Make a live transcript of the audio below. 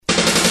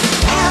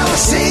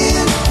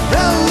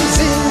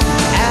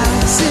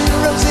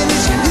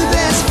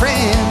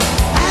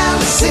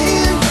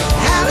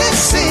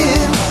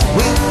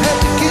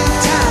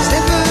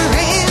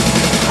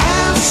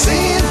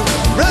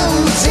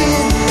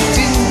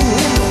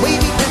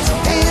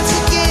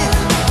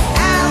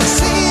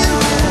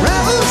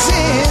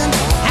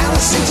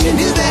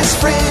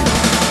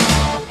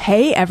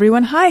Hey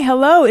everyone. Hi.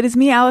 Hello. It is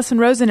me, Allison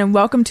Rosen, and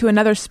welcome to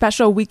another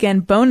special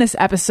weekend bonus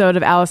episode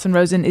of Allison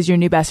Rosen is Your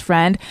New Best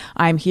Friend.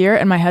 I'm here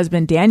and my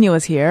husband Daniel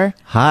is here.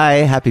 Hi.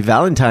 Happy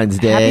Valentine's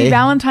Day. Happy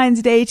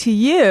Valentine's Day to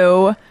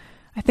you.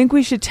 I think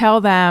we should tell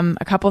them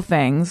a couple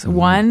things.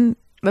 One,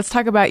 let's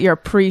talk about your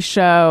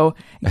pre-show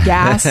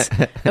gas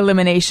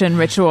elimination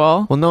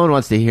ritual. Well, no one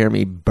wants to hear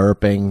me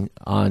burping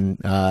on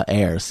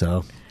air,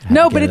 so...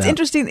 No, but it's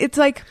interesting. It's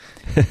like...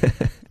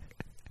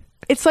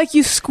 It's like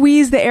you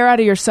squeeze the air out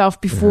of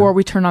yourself before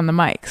we turn on the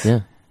mics.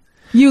 Yeah.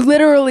 You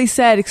literally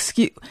said,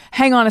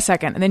 hang on a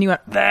second. And then you went,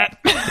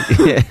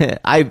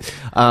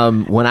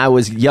 when I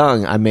was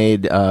young, I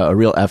made a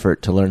real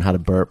effort to learn how to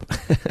burp.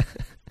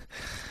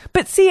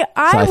 But see,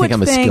 I think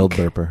I'm a skilled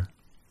burper.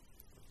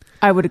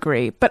 I would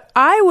agree. But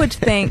I would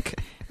think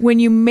when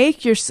you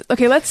make your...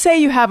 Okay, let's say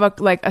you have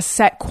a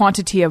set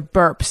quantity of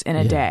burps in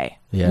a day.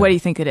 Yeah. What do you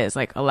think it is?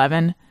 Like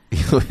 11?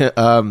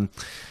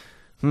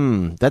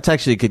 That's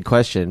actually a good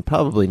question.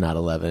 Probably not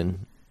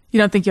 11. You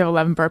don't think you have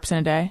 11 burps in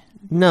a day?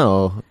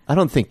 No, I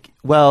don't think.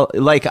 Well,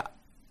 like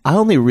I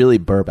only really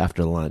burp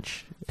after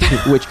lunch,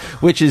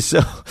 which is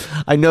so.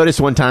 I noticed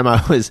one time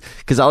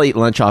because I'll eat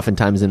lunch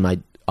oftentimes in my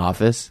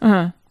office,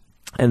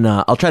 and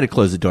I'll try to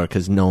close the door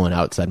because no one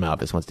outside my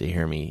office wants to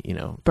hear me.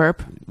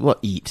 Burp. Well,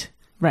 eat.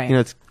 Right.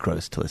 It's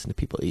gross to listen to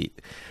people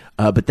eat.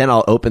 But then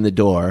I'll open the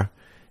door,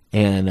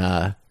 and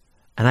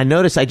I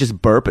notice I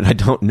just burp and I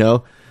don't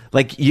know.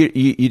 Like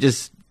you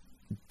just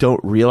don't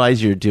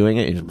realize you're doing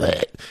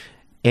it.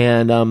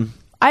 And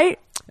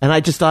I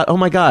just thought, oh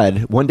my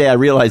God. One day I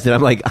realized that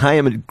I'm like, I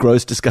am a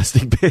gross,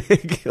 disgusting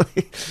pig.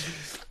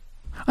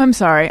 I'm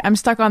sorry. I'm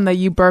stuck on the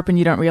you burp and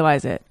you don't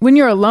realize it. When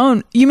you're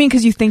alone, you mean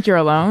because you think you're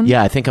alone?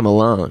 Yeah, I think I'm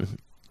alone.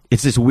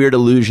 It's this weird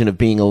illusion of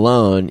being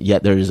alone,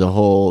 yet there's a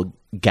whole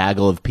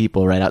gaggle of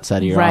people right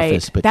outside of your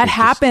office. But that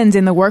happens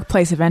in the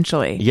workplace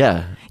eventually.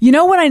 Yeah. You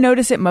know when I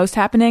notice it most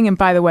happening, and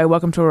by the way,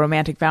 welcome to a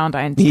romantic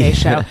Valentine's Day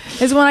show,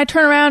 is when I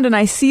turn around and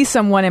I see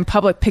someone in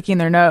public picking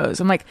their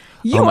nose. I'm like,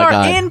 you are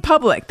God. In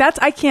public.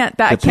 I can't get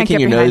behind that. Picking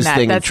your nose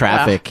thing in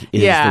traffic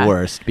is the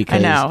worst.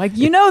 Because I know. Like,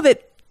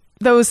 that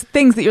those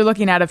things that you're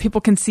looking at,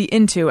 people can see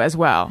into as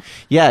well.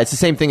 Yeah, it's the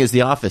same thing as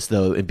the office,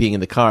 though, and being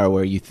in the car,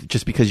 where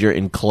just because you're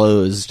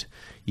enclosed,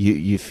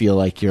 you feel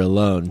like you're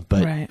alone,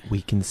 but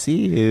we can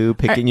see you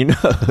picking your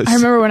nose. I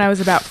remember when I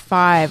was about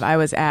 5, I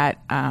was at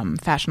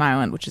Fashion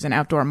Island, which is an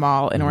outdoor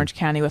mall in Orange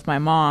County with my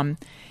mom.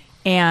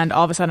 And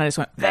all of a sudden I just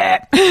went,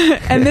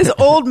 and this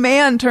old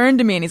man turned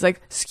to me and he's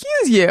like,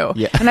 excuse you.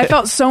 Yeah. And I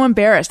felt so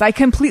embarrassed.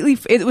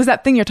 It was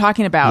that thing you're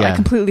talking about. Yeah. I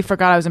completely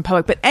forgot I was in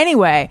public. But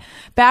anyway,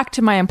 back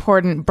to my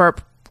important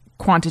burp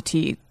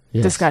quantity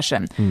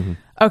discussion. Mm-hmm.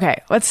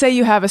 Okay. Let's say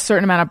you have a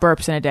certain amount of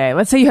burps in a day.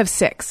 Let's say you have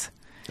 6.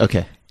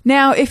 Okay.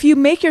 Now, if you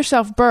make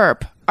yourself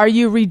burp, are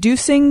you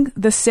reducing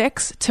the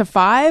 6 to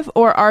 5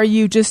 or are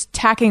you just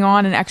tacking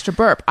on an extra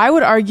burp? I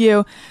would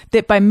argue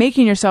that by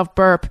making yourself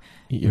burp,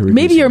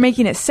 maybe you're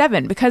making it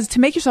 7 because to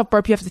make yourself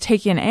burp, you have to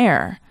take in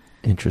air.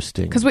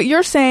 Interesting. Because what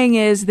you're saying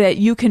is that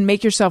you can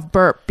make yourself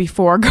burp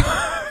before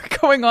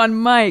going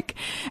on mic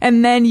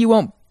and then you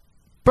won't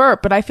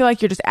burp, but I feel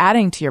like you're just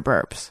adding to your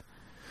burps.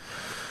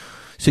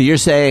 So you're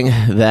saying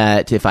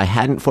that if I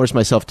hadn't forced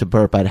myself to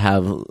burp, I'd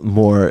have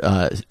more...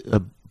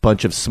 a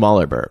bunch of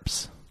smaller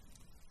burps.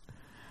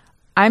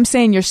 I'm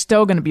saying you're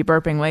still going to be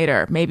burping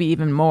later, maybe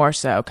even more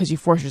so because you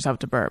force yourself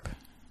to burp.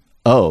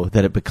 Oh,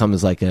 that it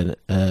becomes like a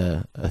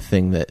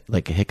thing that,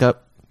 like a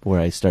hiccup where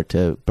I start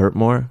to burp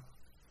more?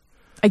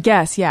 I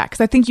guess, yeah,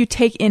 because I think you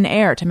take in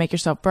air to make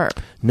yourself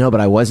burp. No,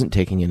 but I wasn't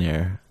taking in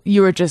air.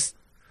 You were just...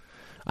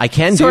 I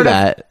can do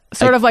that.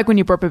 Sort of like when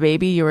you burp a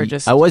baby, you were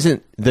just... I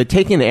wasn't... The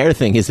taking in air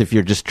thing is if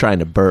you're just trying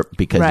to burp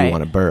because you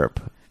want to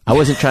burp. I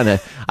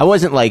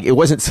wasn't like, it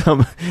wasn't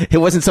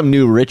some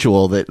new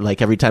ritual that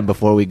like every time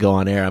before we go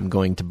on air, I'm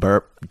going to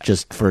burp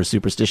just for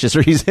superstitious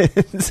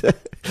reasons,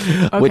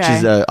 which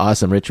is an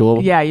awesome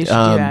ritual. Yeah, you should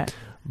do that.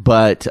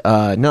 But,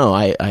 no,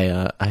 I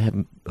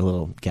am a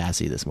little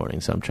gassy this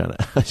morning, so I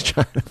was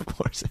trying to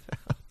force it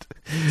out.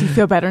 Do you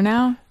feel better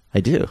now? I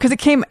do. Because it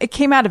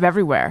came out of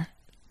everywhere.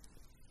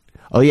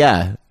 Oh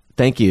yeah.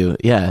 Thank you.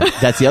 Yeah.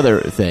 That's the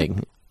other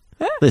thing.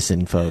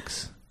 Listen,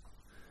 folks.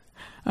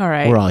 All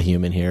right. We're all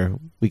human here.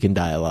 We can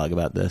dialogue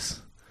about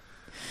this.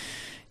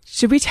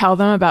 Should we tell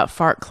them about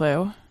Fart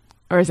Clue?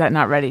 Or is that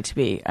not ready to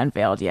be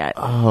unveiled yet?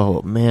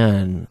 Oh,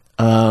 man.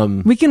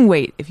 We can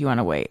wait if you want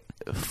to wait.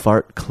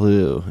 Fart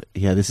Clue.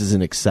 Yeah, this is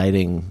an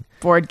exciting...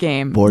 board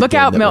game. Look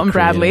out, Milton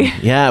Bradley.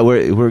 Yeah,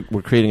 we're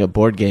creating a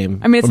board game.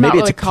 I mean, it's not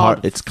really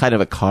called... It's kind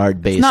of a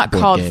card-based It's not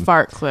board called game.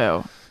 Fart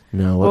Clue.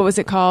 No. What was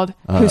it called?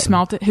 Who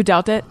smelt it? Who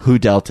dealt it? Who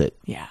dealt it?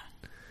 Yeah.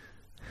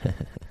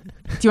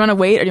 Do you want to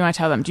wait or do you want to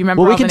tell them? Do you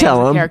remember all we can the names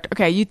tell of them. The character?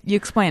 Okay, you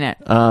explain it.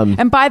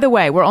 And by the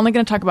way, we're only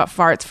going to talk about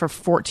farts for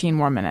 14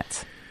 more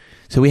minutes.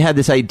 So we had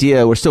this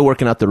idea. We're still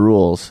working out the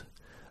rules.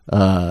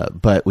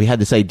 But we had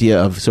this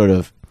idea of sort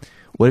of,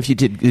 what if you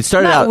did... It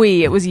started out...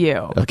 it was you.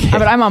 Okay.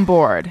 But I'm on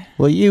board.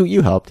 Well,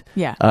 you helped.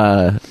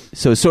 Yeah.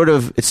 So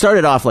it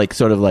started off like,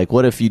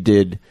 what if you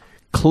did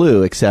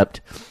Clue,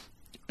 except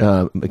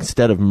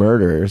instead of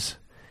murders,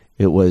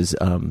 It was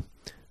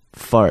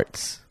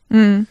farts.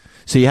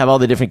 So you have all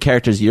the different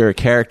characters. You're a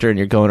character and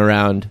you're going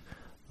around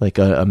like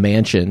a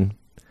mansion,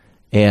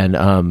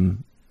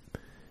 and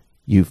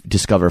you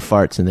discover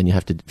farts, and then you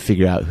have to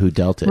figure out who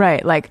dealt it.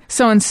 Right, like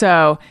so and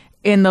so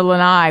in the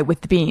lanai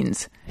with the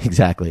beans.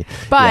 Exactly.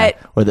 But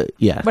But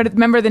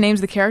remember the names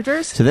of the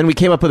characters? So then we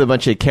came up with a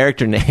bunch of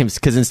character names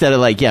because instead of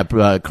like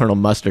Colonel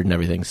Mustard and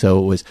everything. So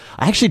it was.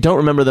 I actually don't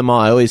remember them all.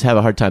 I always have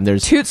a hard time.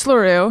 There's Toots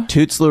LaRue.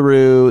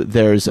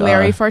 There's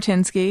Larry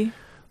Fartinsky.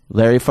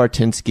 Larry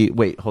Fartinsky.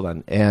 Wait, hold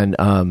on. And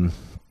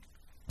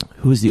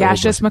who's the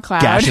Gaseous old one?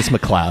 McLeod. Gaseous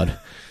McLeod.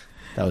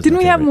 That was Didn't my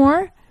we have favorite.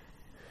 more?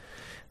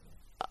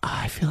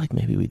 I feel like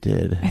maybe we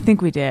did. I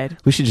think we did.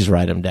 We should just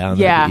write them down.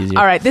 Yeah. That'd be easier.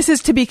 All right. This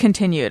is to be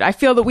continued. I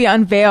feel that we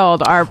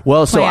unveiled our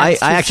Well, so I plans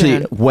too actually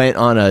soon. went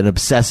on an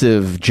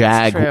obsessive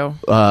jag That's true.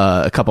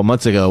 a couple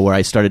months ago where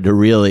I started to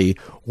really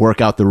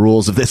work out the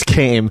rules of this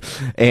game,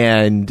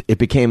 and it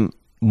became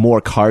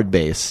more card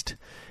based.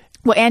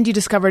 Well, and you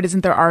discovered,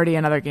 isn't there already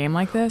another game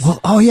like this?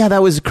 Well, oh yeah,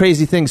 that was a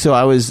crazy thing. So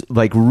I was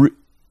like, and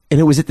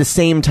it was at the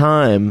same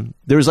time.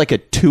 There was like a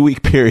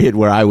 2-week period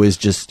where I was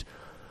just,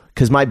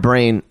 because my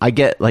brain, I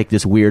get like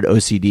this weird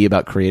OCD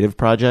about creative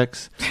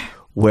projects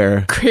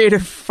where,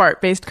 Creative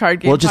fart-based card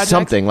game well, just projects?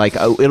 something like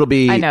it'll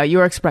be. I know, you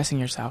are expressing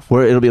yourself.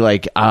 Where it'll be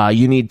like,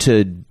 you need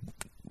to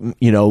learn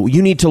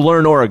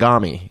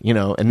origami,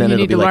 and then You it'll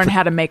need be to like, learn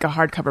how to make a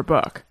hardcover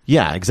book.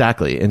 yeah,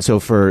 exactly. And so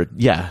for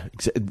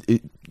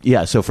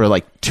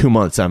like 2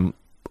 months, I'm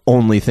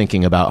only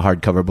thinking about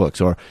hardcover books,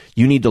 or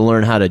you need to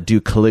learn how to do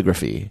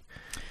calligraphy,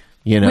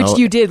 Which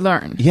you did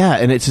learn. Yeah,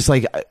 and it's just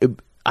like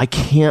I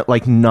can't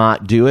like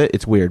not do it.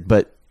 It's weird,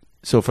 but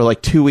so for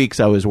like 2 weeks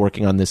I was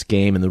working on this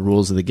game and the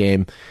rules of the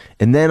game,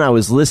 and then I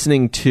was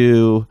listening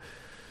to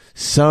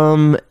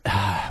some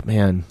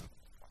it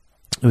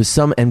was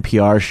some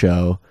NPR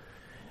show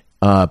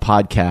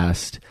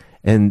podcast,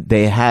 and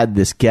they had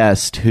this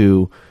guest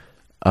who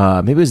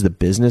maybe it was The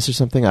Business or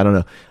something, I don't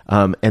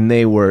know, and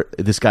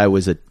this guy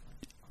was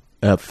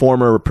a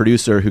former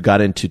producer who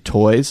got into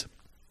toys,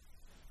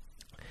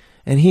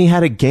 and he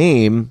had a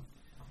game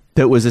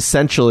that was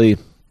essentially,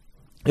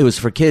 it was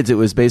for kids. It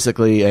was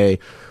basically a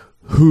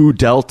who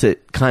dealt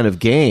it kind of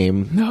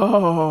game.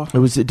 No. It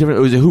was a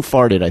who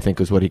farted, I think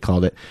was what he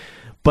called it.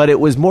 But it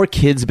was more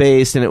kids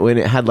based, and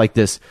it had like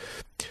this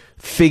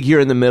figure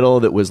in the middle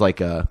that was like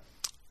a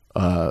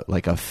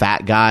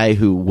fat guy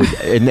who would,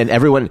 and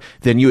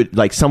then you would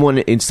like someone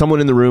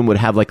in the room would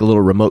have like a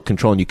little remote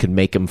control, and you could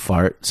make him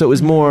fart. So it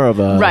was more of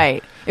a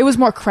Right. It was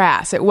more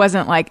crass. It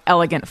wasn't like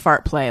elegant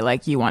fart play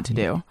like you want to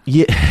do.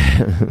 Yeah,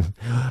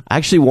 I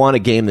actually want a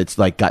game that's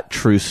like got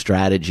true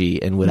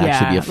strategy and would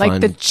actually be a fun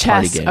like the party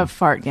chess game. of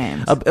fart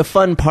games. A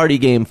fun party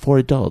game for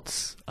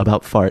adults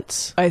about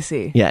farts. I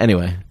see. Yeah.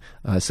 Anyway,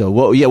 so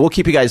we'll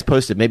keep you guys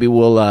posted. Maybe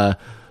we'll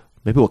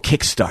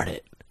kickstart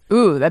it.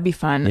 Ooh, that'd be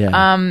fun.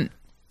 Yeah.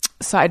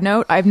 Side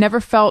note, I've never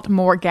felt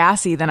more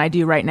gassy than I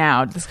do right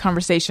now. This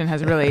conversation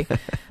has really,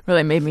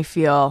 really made me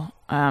feel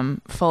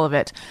full of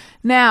it.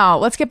 Now,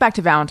 let's get back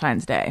to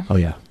Valentine's Day. Oh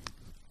yeah.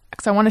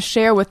 Because I want to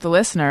share with the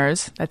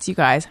listeners, that's you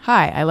guys,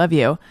 hi, I love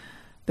you,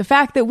 the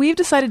fact that we've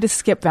decided to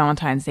skip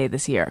Valentine's Day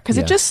this year. Because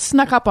Yeah. it just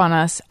snuck up on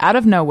us out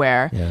of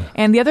nowhere. Yeah.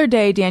 And the other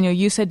day, Daniel,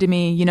 you said to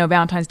me,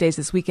 Valentine's Day is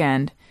this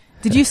weekend.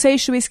 Did you say,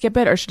 should we skip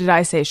it? Or did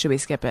I say, should we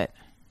skip it?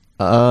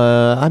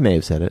 I may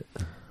have said it.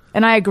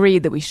 And I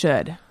agreed that we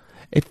should.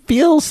 It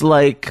feels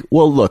like,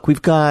 well, look,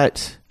 we've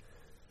got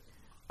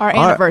Our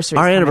anniversary.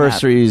 Our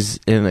anniversary's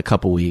in a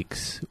couple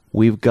weeks.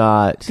 We've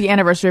got The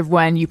anniversary of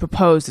when you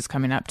proposed is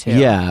coming up too.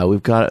 Yeah,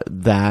 we've got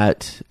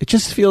that. It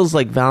just feels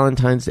like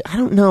Valentine's Day. I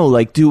don't know.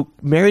 Like, do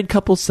married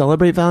couples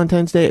celebrate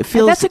Valentine's Day? It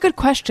feels. That's a good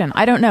question.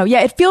 I don't know.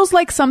 Yeah, it feels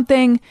like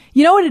something.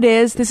 You know what it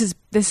is? This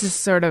is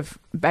sort of.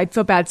 I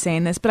feel bad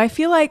saying this, but I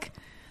feel like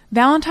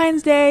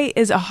Valentine's Day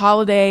is a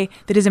holiday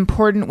that is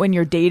important when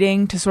you're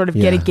dating to sort of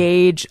get a Yeah.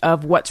 gauge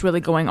of what's really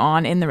going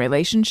on in the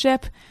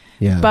relationship.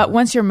 Yeah. But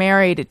once you're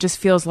married, it just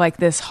feels like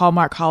this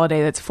Hallmark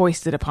holiday that's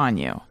foisted upon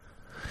you.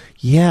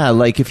 Yeah,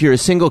 like if you're a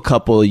single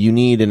couple, you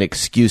need an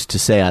excuse to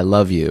say I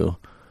love you.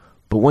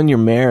 But when you're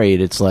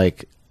married, it's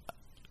like,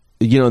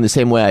 in the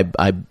same way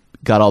I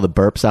got all the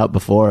burps out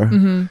before.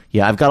 Mm-hmm.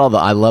 Yeah, I've got all the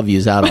I love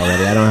yous out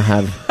already. I don't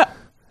have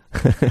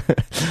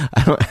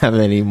I don't have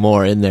any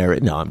more in there.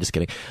 No, I'm just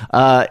kidding.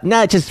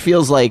 It just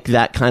feels like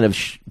that kind of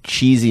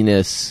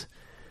cheesiness.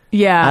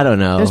 Yeah. I don't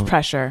know. There's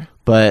pressure.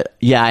 But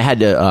yeah, I had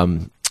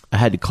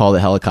to call the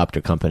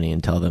helicopter company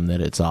and tell them that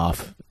it's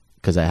off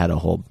because I had a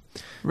whole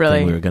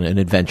Really? thing an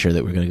adventure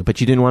that we were going to go. But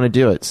you didn't want to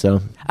do it,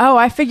 so. Oh,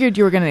 I figured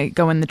you were going to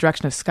go in the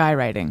direction of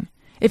skywriting.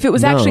 If it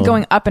was actually No.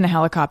 going up in a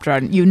helicopter, I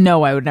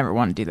would never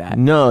want to do that.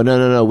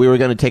 No. We were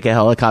going to take a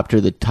helicopter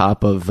to the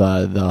top of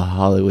the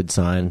Hollywood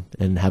sign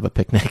and have a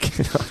picnic.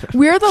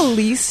 We're the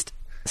least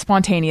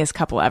spontaneous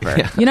couple ever.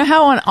 Yeah. You know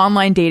how on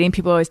online dating,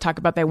 people always talk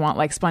about they want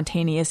like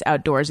spontaneous,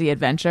 outdoorsy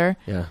adventure?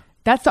 Yeah.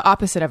 That's the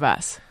opposite of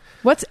us.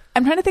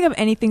 I'm trying to think of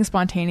anything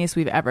spontaneous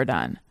we've ever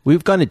done.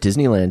 We've gone to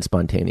Disneyland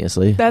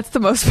spontaneously. That's the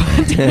most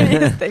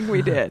spontaneous thing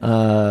we did.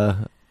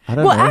 I I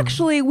don't Well, know.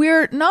 actually,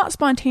 we're not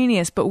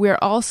spontaneous, but we're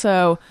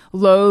also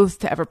loath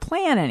to ever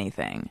plan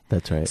anything.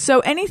 That's right. So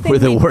anything We're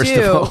the we worst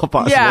do, of all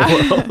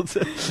possible worlds.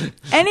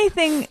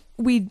 anything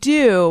we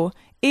do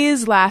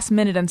is last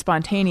minute and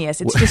spontaneous.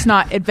 It's just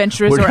not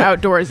adventurous or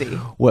outdoorsy.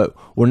 What?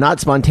 We're not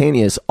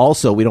spontaneous.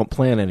 Also, we don't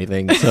plan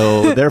anything.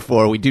 So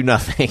therefore, we do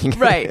nothing.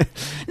 Right.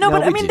 No,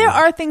 but I we mean, do. there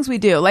are things we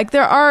do. Like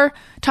there are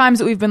times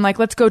that we've been like,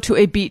 let's go to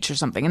a beach or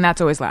something. And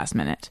that's always last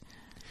minute.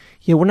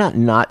 Yeah, we're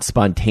not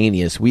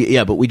spontaneous.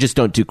 But we just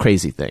don't do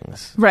crazy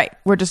things. Right.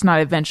 We're just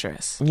not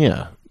adventurous.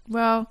 Yeah.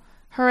 Well,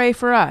 hooray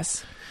for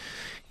us.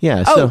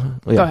 Yeah. Oh, So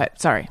yeah. go ahead.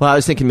 Sorry. Well, I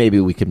was thinking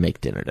maybe we could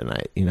make dinner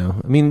tonight.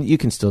 I mean, you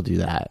can still do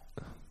that.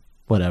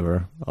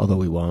 Whatever. Although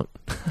we won't.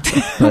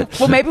 But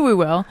Well, maybe we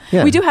will.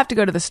 Yeah. We do have to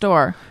go to the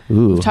store.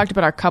 Ooh. We've talked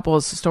about our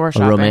couple's store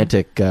shopping. a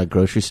romantic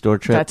grocery store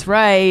trip. That's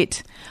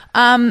right.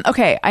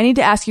 Okay, I need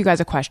to ask you guys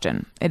a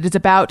question. It is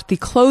about the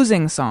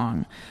closing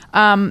song.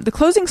 The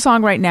closing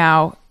song right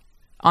now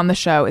on the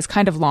show is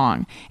kind of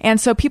long. And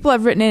so people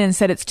have written in and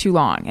said it's too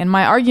long. And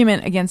my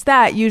argument against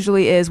that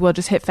usually is, well,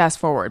 just hit fast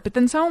forward. But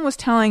then someone was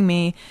telling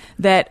me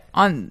that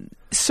on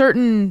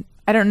certain,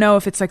 I don't know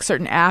if it's like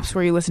certain apps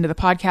where you listen to the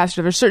podcast,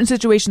 or there's certain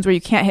situations where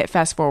you can't hit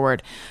fast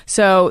forward.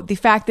 So the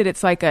fact that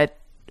it's like I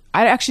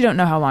actually don't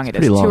know how long it is,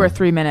 pretty 2 long. or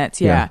 3 minutes.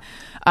 Yeah.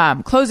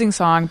 Closing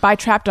song by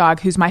Trap Dog,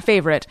 who's my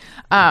favorite,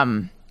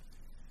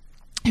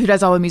 who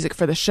does all the music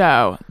for the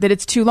show, that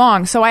it's too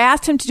long. So I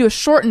asked him to do a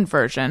shortened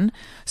version.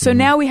 So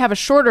now we have a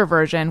shorter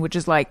version, which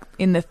is like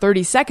in the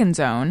 30-second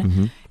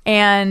zone.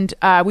 And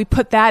we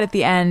put that at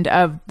the end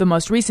of the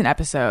most recent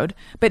episode.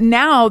 But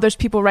now there's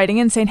people writing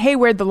in saying, hey,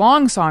 where'd the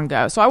long song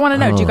go? So I want to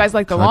know, do you guys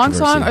like the long song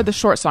Controversy. or the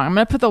short song? I'm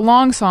going to put the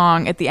long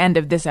song at the end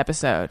of this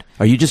episode.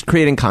 Are you just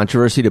creating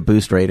controversy to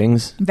boost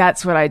ratings?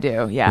 That's what I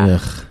do. Yeah.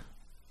 Ugh.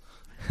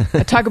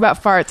 I talk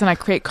about farts and I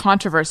create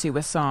controversy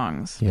with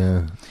songs.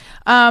 Yeah.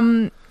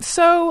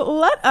 So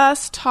let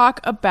us talk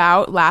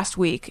about last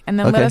week, and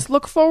then let Okay. us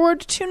look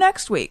forward to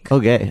next week.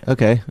 Okay.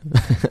 Okay.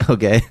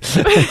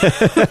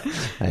 I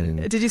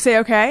didn't. Did you say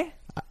okay?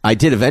 I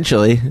did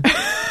eventually.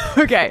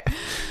 Okay.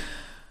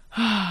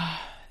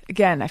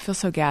 Again, I feel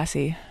so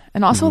gassy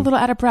and also a little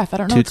out of breath. I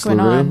don't know Toots what's going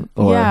on.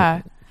 LaRue, or-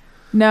 Yeah.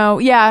 No.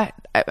 Yeah.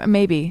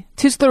 Maybe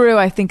Toots LaRue,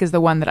 I think, is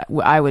the one that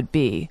I would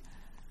be.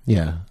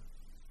 Yeah.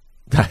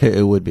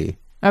 It would be.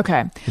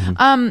 Okay.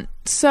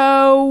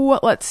 So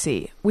let's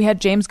see. We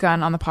had James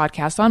Gunn on the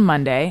podcast on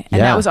Monday, and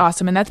Yeah. that was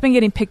awesome. And that's been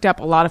getting picked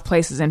up a lot of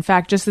places. In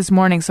fact, just this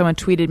morning, someone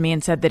tweeted me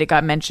and said that it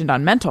got mentioned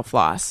on Mental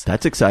Floss.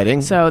 That's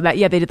exciting. So that,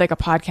 yeah, they did like a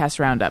podcast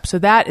roundup. So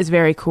that is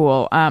very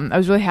cool. I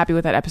was really happy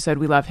with that episode.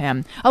 We love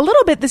him. A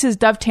little bit, this is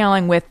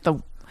dovetailing with the,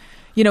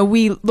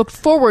 we looked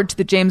forward to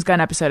the James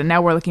Gunn episode, and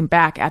now we're looking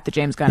back at the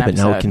James Gunn but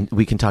episode. now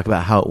we can talk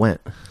about how it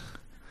went.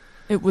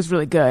 It was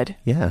really good.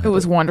 Yeah. It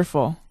was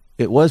wonderful.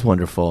 It was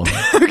wonderful.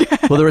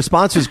 Well, the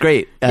response was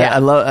great. Yeah. I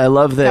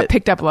love that. Got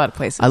picked up a lot of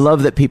places. I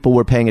love that people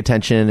were paying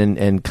attention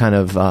and kind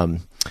of,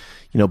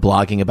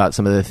 blogging about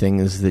some of the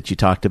things that you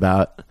talked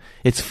about.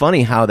 It's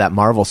funny how that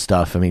Marvel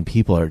stuff, I mean,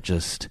 people are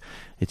just,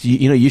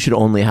 you should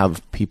only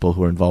have people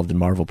who are involved in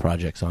Marvel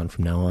projects on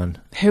from now on.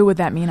 Who would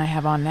that mean I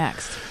have on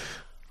next?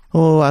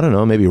 Oh, I don't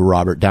know. Maybe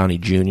Robert Downey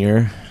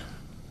Jr.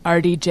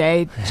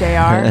 RDJ,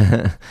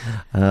 JR.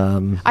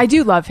 I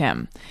do love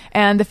him.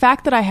 And the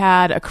fact that I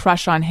had a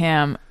crush on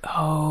him,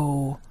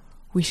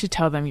 we should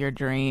tell them your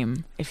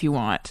dream if you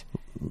want.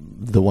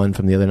 The one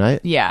from the other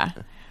night? Yeah.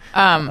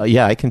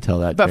 Yeah, I can tell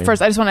that. But dream.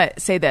 first, I just want to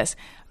say this.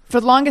 For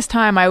the longest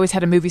time, I always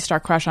had a movie star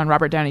crush on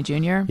Robert Downey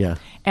Jr. Yeah.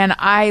 And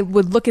I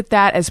would look at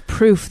that as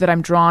proof that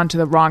I'm drawn to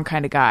the wrong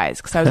kind of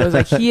guys. Because I was always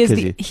like,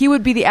 he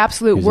would be the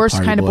absolute He's a worst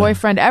party kind of boy.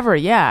 boyfriend ever.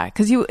 Yeah.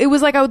 Because it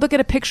was like I would look at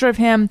a picture of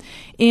him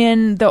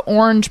in the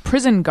orange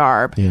prison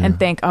garb Yeah. and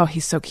think, oh,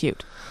 he's so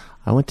cute.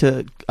 I went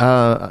to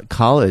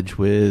college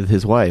with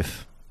his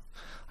wife.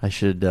 I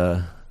should.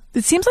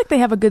 It seems like they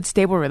have a good,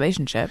 stable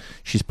relationship.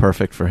 She's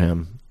perfect for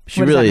him. She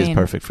What does really that is mean?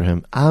 perfect for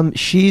him.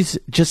 She's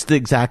just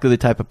exactly the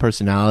type of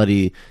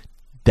personality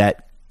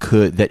that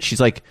she's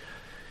like.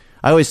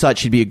 I always thought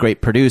she'd be a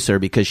great producer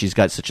because she's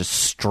got such a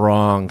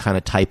strong kind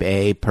of type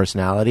A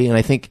personality, and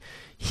I think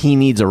he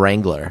needs a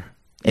wrangler.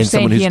 You're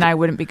saying who's he and I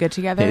wouldn't be good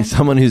together? and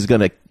someone who's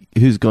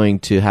going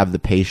to have the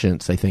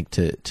patience, I think,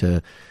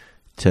 to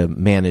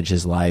manage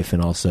his life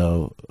and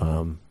also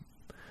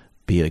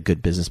be a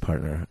good business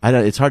partner.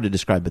 It's hard to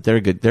describe, but they're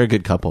a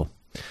good couple.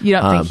 You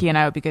don't think he and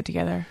I would be good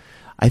together?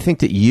 I think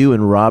that you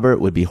and Robert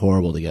would be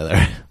horrible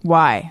together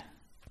Why?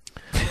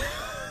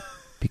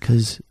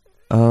 because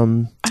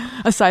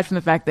Aside from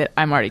the fact that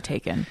I'm already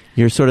taken.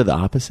 you're sort of the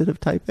opposite of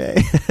type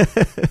A.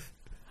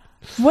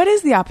 What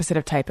is the opposite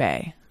of type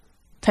A?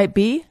 Type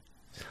B?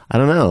 I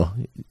don't know.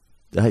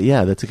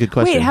 Yeah, that's a good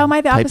question. Wait, how am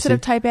I the Type opposite C?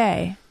 of type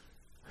A?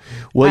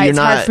 Well, you're it's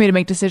hard not. for me to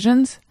make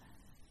decisions.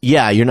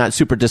 Yeah, you're not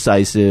super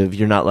decisive.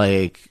 You're not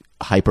like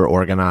hyper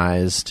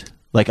organized.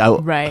 Like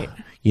Right.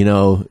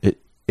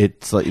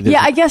 It's like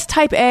Yeah, I guess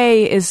type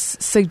A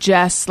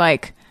suggests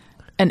like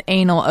an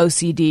anal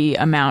OCD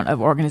amount of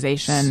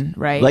organization,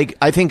 right? like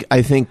I think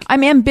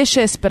I'm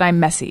ambitious, but I'm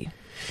messy.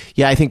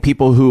 Yeah, I think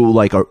people who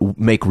like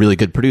make really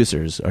good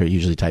producers are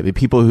usually type A.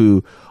 People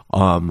who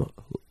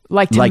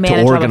like to like to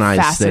manage all the organize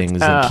facets.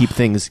 things and keep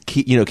things,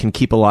 can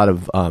keep a lot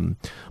of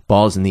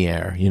balls in the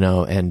air,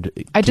 and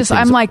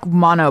I'm like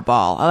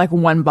monoball. I like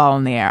one ball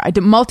in the air.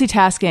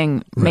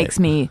 Multitasking makes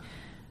me,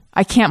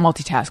 I can't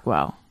multitask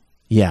well.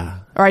 Yeah.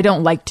 Or I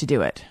don't like to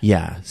do it.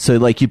 Yeah. So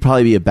like you'd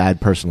probably be a bad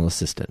personal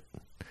assistant.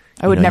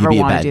 I would never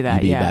want to do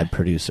that. You'd be a bad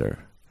producer.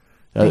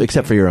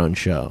 Except for your own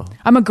show.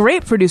 I'm a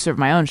great producer of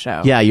my own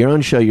show. Yeah, your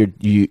own show,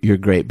 you're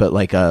great, but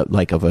like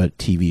of a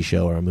TV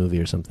show or a movie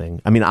or something.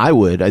 I mean, I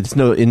would. It's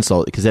no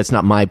insult because that's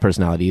not my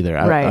personality either.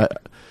 Right.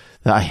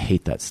 I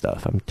hate that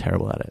stuff. I'm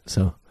terrible at it.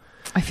 So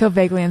I feel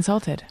vaguely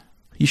insulted.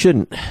 you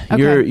shouldn't.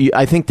 Okay.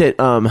 I think that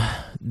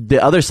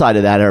the other side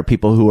of that are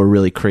people who are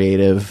really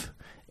creative,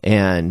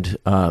 and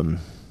I'm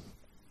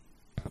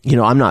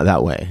not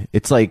that way.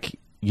 It's like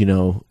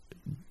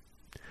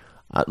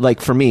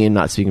like for me, and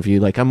not speaking for you,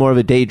 like I'm more of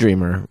a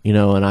daydreamer,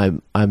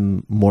 and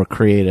I'm more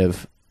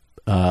creative.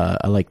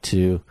 I like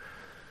to,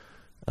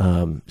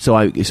 so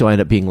I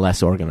end up being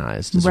less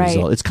organized as a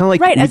result. It's kind of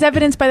like as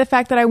evidenced by the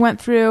fact that I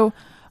went through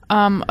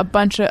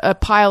a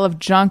pile of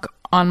junk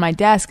on my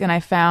desk, and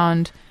I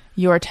found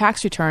your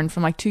tax return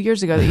from like 2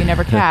 years ago that you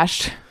never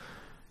cashed.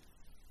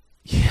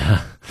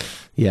 Yeah,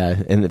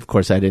 and of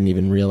course I didn't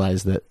even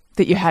realize that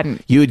you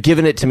hadn't. You had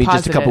given it to me just a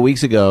deposited. couple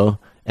weeks ago.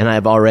 And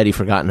I've already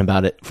forgotten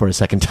about it for a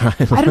second time.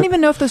 I don't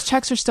even know if those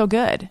checks are still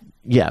good.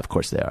 Yeah, of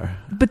course they are.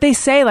 But they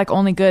say like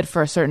only good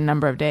for a certain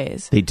number of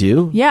days. They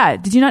do? Yeah.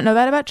 Did you not know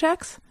that about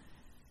checks?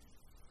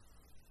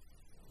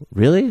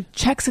 Really?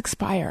 Checks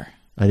expire.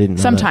 I didn't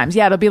know Sometimes.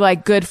 Yeah, it'll be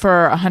like good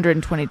for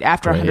 120.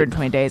 After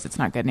 120 days, it's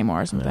not good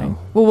anymore or something. No.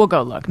 Well, we'll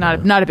go look.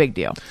 Not a big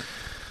deal.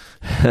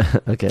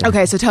 Okay.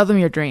 Okay, so tell them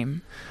your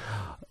dream.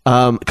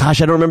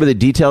 Gosh, I don't remember the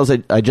details.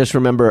 I just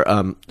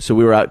remember, so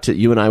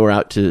you and I were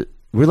out to,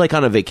 we're like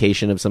on a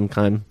vacation of some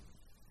kind.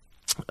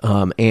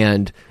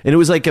 And it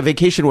was like a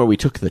vacation where we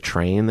took the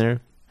train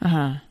there.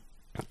 Uh-huh.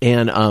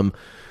 And,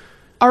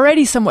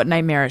 already somewhat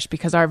nightmarish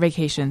because our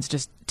vacations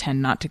just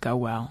tend not to go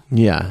well.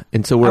 Yeah.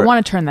 And so I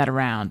want to turn that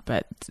around,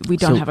 but we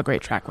don't have a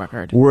great track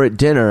record. We're at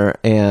dinner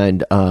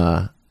and,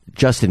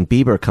 Justin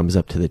Bieber comes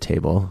up to the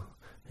table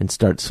and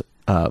starts,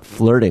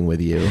 flirting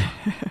with you.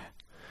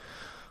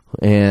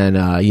 And,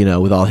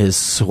 with all his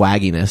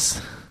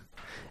swagginess.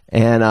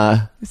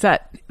 And is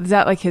that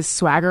like his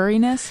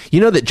swaggeriness?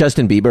 You know that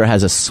Justin Bieber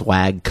has a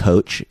swag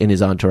coach in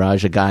his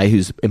entourage, a guy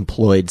who's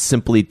employed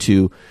simply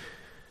to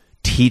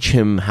teach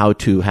him how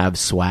to have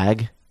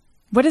swag.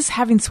 What does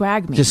having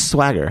swag mean? Just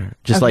swagger,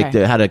 just like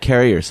how to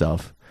carry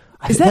yourself.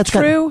 Is that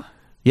true?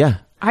 Yeah,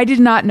 I did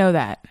not know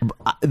that.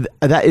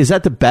 Is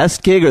that the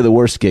best gig or the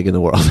worst gig in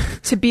the world?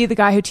 To be the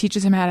guy who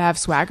teaches him how to have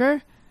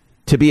swagger?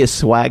 To be a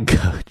swag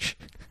coach.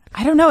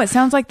 I don't know. It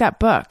sounds like that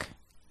book.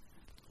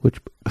 Which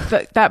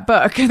that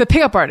book, The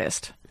Pickup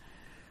Artist.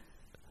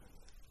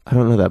 I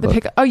don't know that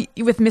book.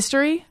 With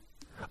Mystery?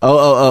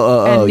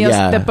 Oh,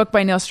 yeah. The book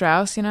by Neil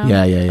Strauss,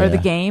 Yeah. Or The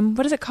Game.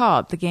 What is it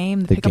called? The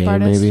Game? The Pickup Game,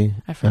 Artist? Maybe?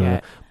 I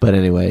forget. But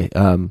anyway,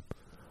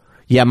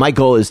 my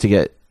goal is to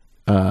get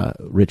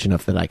rich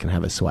enough that I can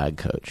have a swag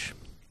coach.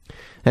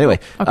 Anyway,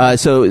 okay.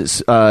 So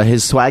his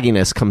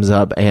swagginess comes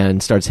up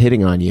and starts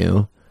hitting on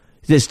you.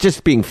 It's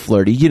just being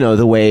flirty,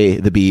 the way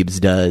the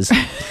Biebs does.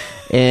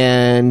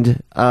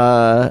 And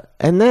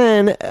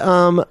then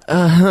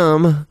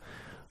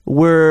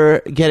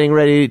we're getting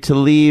ready to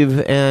leave,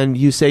 and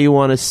you say you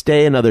want to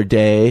stay another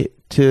day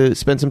to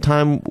spend some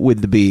time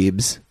with the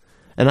Biebs,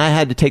 and I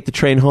had to take the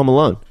train home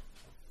alone.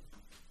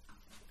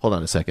 Hold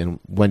on a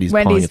second. Wendy's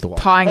pawing at the wall.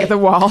 At the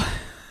wall.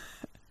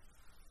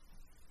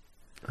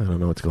 I don't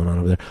know what's going on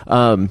over there.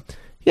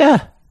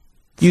 Yeah,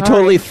 you Sorry.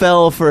 totally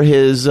fell for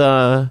his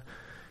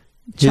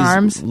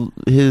charms.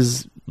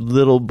 His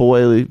little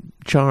boy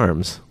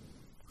charms.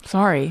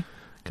 Sorry.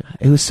 God,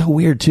 it was so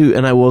weird too,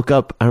 and I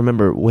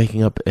remember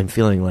waking up and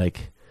feeling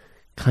like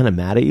kind of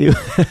mad at you.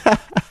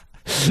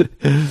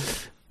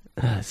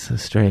 It's so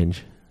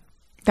strange.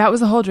 That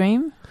was the whole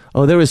dream?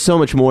 Oh, there was so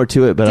much more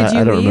to it, but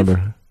I don't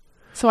remember.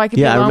 So I could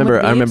be alone with the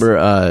Biebs? I remember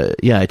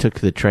I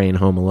took the train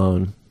home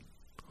alone.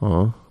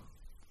 Oh.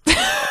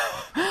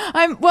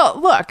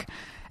 Look,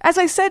 as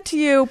I said to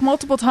you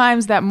multiple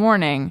times that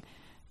morning,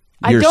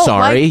 You're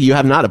sorry? You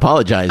have not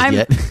apologized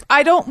yet.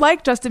 I don't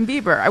like Justin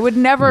Bieber. I would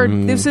never,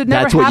 this would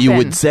never That's happen. what you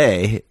would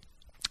say.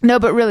 No,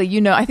 but really,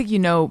 I think you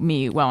know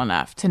me well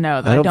enough to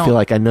know that I don't feel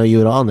like I know you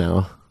at all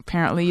now.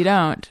 Apparently you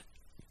don't.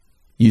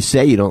 You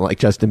say you don't like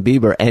Justin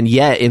Bieber, and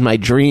yet in my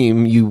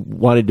dream you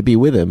wanted to be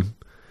with him.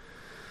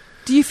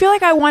 Do you feel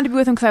like I wanted to be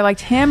with him because I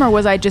liked him, or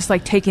was I just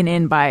like taken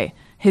in by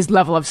his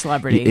level of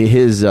celebrity?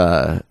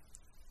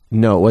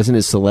 No, it wasn't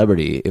his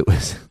celebrity. It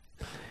was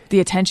the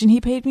attention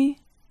he paid me.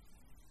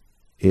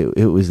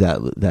 It was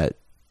that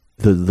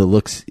the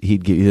looks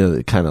he'd give you,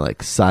 the kind of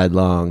like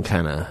sidelong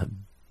kind of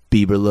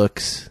Bieber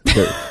looks.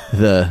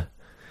 The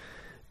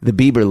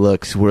Bieber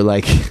looks were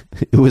like,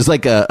 it was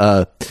like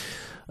a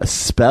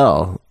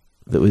spell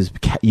that was,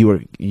 you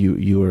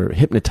were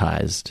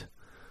hypnotized.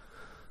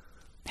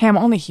 Hey, I'm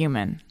only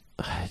human.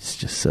 it's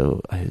just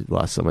so, I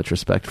lost so much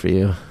respect for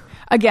you.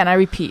 Again, I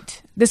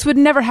repeat, this would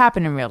never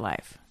happen in real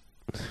life.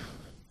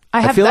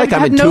 I feel like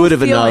I'm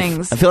intuitive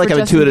enough. I feel like I'm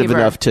intuitive Bieber.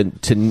 enough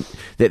to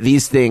that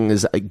these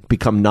things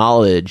become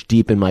knowledge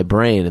deep in my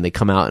brain and they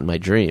come out in my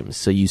dreams.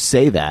 So you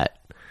say that,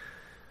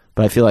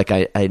 but I feel like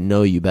I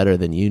know you better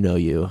than you know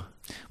you.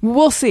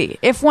 We'll see.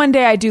 If one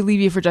day I do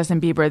leave you for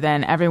Justin Bieber,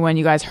 then everyone,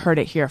 you guys heard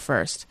it here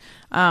first.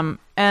 And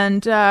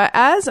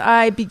as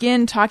I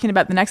begin talking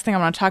about the next thing I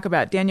want to talk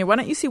about, Daniel, why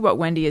don't you see what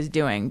Wendy is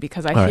doing?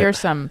 Because I hear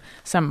some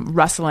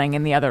rustling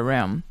in the other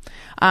room.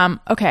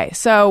 Okay,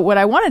 so what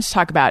I wanted to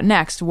talk about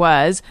next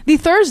was the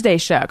Thursday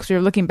show, because we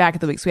were looking back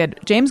at the weeks. We had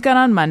James Gunn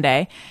on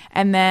Monday,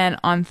 and then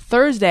on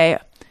Thursday,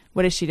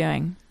 what is she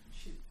doing?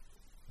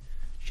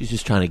 She's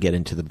just trying to get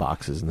into the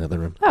boxes in the other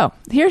room. Oh,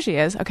 here she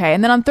is. Okay.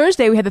 And then on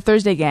Thursday, we had the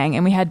Thursday Gang,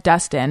 and we had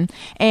Dustin.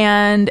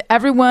 And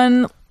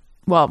everyone,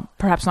 well,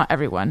 perhaps not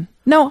everyone.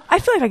 No, I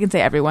feel like I can say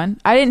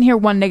everyone. I didn't hear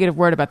one negative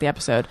word about the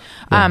episode.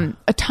 Yeah.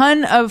 A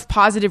ton of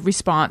positive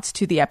response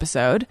to the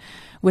episode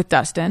with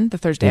Dustin, the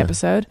Thursday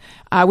episode,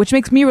 which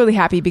makes me really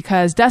happy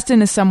because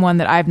Dustin is someone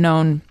that I've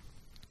known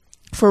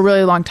for a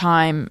really long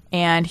time,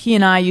 and he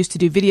and I used to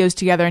do videos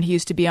together, and he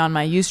used to be on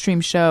my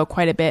Ustream show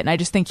quite a bit, and I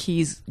just think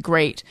he's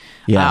great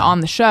on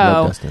the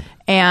show.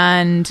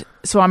 And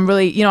so I'm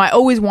really, I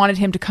always wanted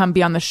him to come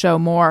be on the show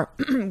more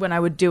when I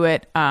would do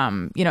it,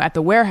 at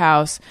the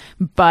warehouse.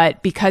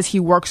 But because he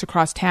works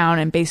across town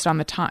and based on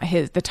the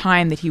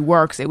time that he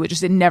works,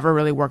 it never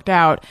really worked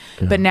out.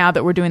 Yeah. But now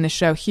that we're doing the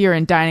show here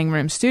in Dining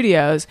Room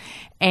Studios,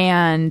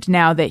 and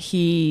now that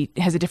he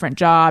has a different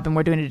job and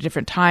we're doing it at a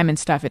different time and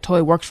stuff, it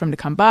totally works for him to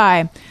come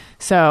by.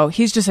 So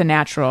he's just a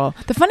natural.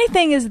 The funny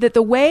thing is that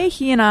the way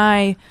he and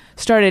I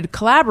started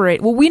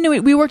collaborate, well,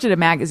 we worked at a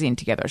magazine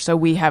together, so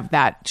we have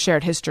that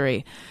shared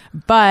history.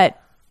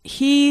 But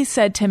he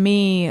said to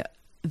me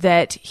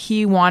that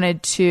he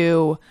wanted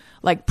to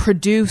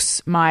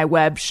produce my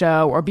web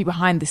show or be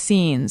behind the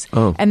scenes.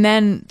 Oh. And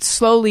then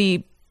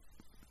slowly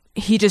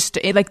he just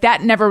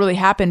that never really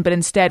happened, but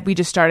instead we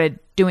just started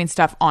doing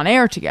stuff on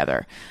air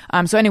together.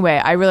 So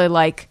anyway, I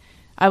like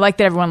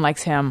that everyone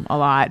likes him a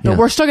lot, but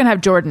we're still going to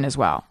have Jordan as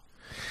well.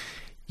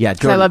 Yeah,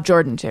 Jordan. I love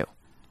Jordan too.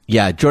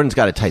 Yeah, Jordan's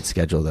got a tight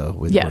schedule though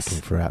with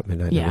working for At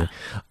Midnight. Yeah.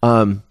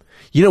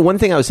 One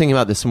thing I was thinking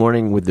about this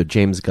morning with the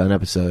James Gunn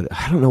episode,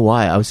 I don't know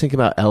why, I was thinking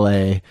about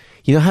LA.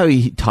 You know how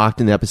he talked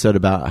in the episode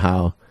about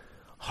how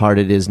hard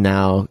it is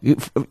now?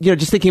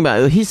 Just thinking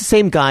about it, he's the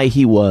same guy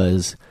he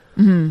was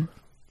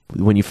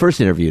when you first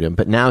interviewed him,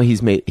 but now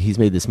he's made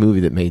this movie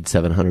that made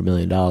 $700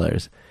 million.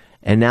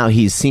 And now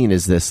he's seen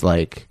as this,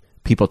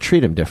 people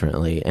treat him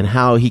differently, and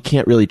how he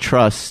can't really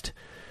trust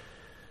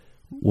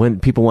when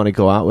people want to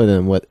go out with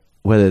him,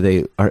 whether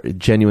they are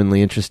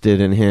genuinely interested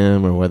in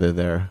him or whether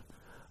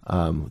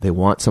they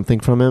want something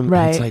from him.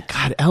 Right. And it's like,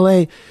 God,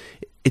 LA,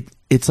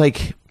 it's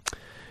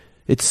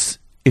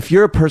if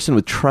you're a person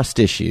with trust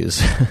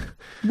issues,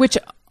 which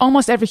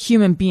almost every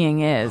human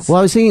being is. Well,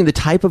 I was thinking the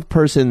type of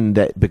person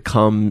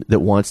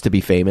that wants to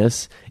be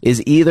famous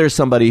is either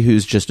somebody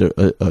who's just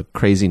a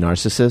crazy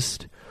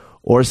narcissist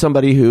or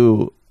somebody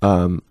who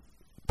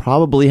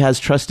probably has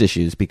trust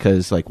issues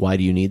because why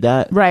do you need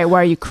that? Right.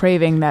 Why are you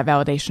craving that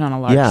validation on a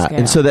large scale?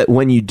 And so that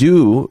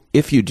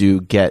if you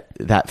do get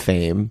that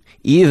fame,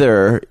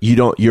 either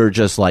you're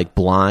just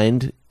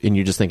blind and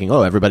you're just thinking,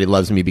 oh, everybody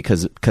loves me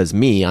because I'm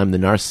the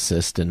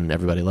narcissist and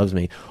everybody loves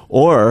me,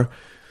 or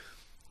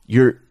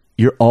you're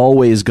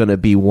always going to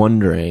be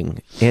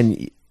wondering,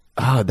 and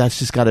that's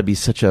just got to be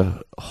such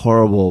a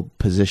horrible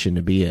position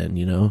to be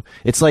in.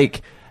 It's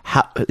like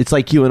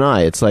you and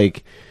I. It's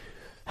like,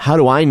 how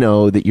do I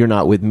know that you're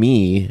not with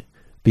me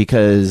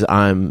because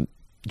I'm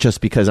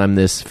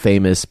this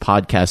famous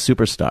podcast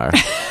superstar?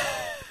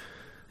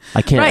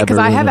 I can't. Right, because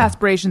I have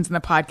aspirations in the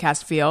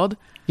podcast field.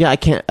 Yeah, I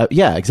can't.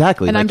 Yeah,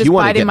 exactly. And I'm just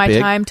biding my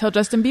time till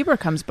Justin Bieber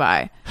comes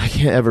by. I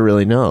can't ever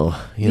really know.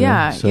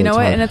 So you know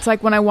what? And it's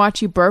like when I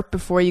watch you burp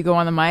before you go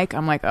on the mic,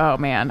 I'm like, oh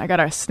man, I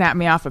gotta snap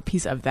me off a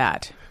piece of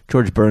that.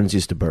 George Burns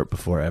used to burp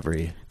before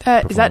every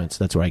performance.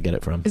 That's where I get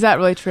it from. Is that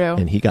really true?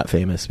 And he got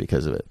famous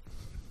because of it.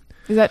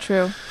 Is that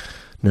true?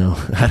 No,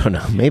 I don't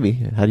know. Maybe.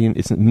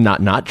 It's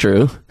not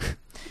true.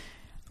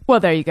 Well,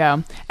 there you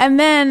go. And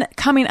then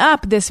coming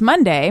up this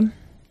Monday,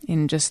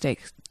 in just a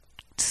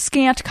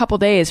scant couple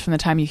days from the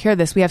time you hear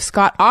this, we have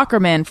Scott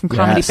Aukerman from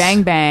Comedy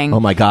Bang Bang. Oh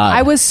my God.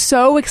 I was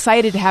so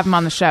excited to have him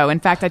on the show. In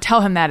fact, I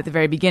tell him that at the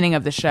very beginning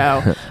of the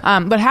show.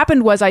 What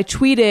happened was I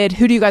tweeted,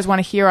 who do you guys want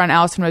to hear on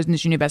Allison Rosen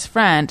is Your New Best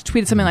Friend?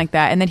 Tweeted something like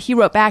that. And then he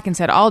wrote back and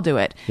said, I'll do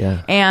it.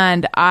 Yeah.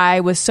 And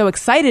I was so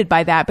excited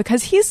by that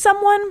because he's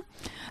someone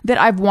that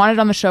I've wanted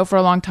on the show for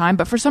a long time,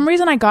 but for some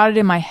reason I got it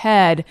in my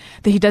head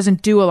that he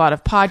doesn't do a lot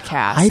of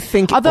podcasts. I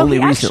think only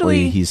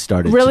recently he's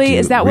started to do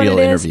is that real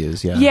what it is?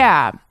 Interviews. Yeah.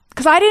 Yeah.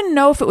 Because I didn't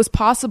know if it was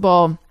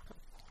possible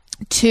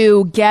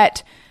to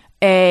get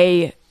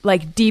a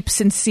deep,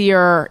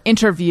 sincere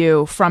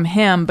interview from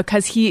him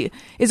because he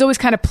is always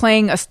kind of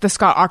playing the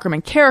Scott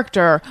Aukerman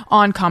character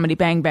on Comedy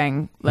Bang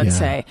Bang, let's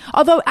say.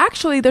 Although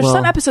actually there's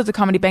some episodes of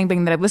Comedy Bang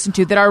Bang that I've listened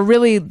to that are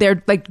really, they're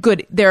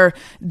good. They're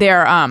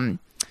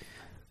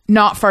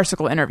not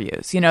farcical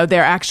interviews. You know,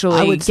 they're I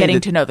actually would say getting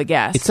that to know the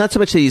guest. It's not so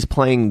much that he's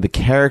playing the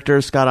character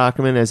of Scott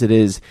Aukerman as it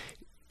is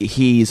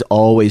he's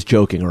always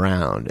joking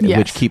around, Yes.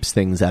 which keeps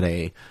things at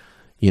a,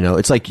 you know,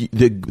 it's like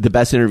the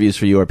best interviews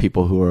for you are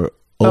people who are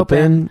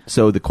open.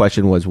 So the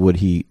question was, would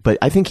he? But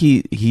I think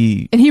he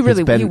and he has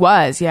really been- he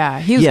was. Yeah,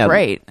 he was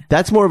great.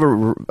 That's more of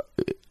a.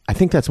 I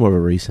think that's more of a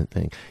recent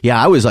thing.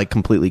 Yeah, I was like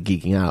completely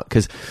geeking out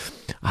because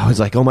I was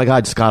like, oh my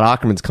god, Scott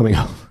Aukerman's coming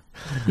over.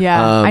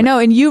 Yeah, I know.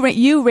 And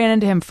you ran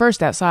into him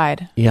first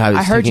outside. Yeah,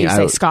 I heard you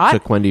say Scott,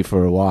 took Wendy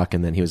for a walk,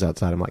 and then he was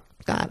outside. I'm like,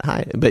 God,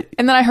 hi. But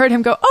and then I heard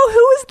him go, "Oh,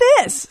 who is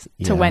this?"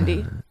 to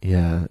Wendy.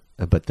 Yeah,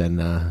 but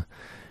then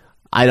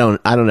I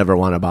don't ever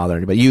want to bother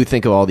anybody. You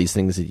think of all these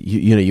things that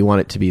you know, you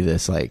want it to be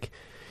this like,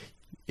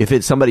 if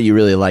it's somebody you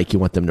really like, you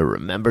want them to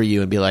remember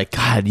you and be like,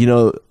 God, you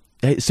know.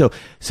 Hey, so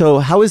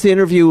how was the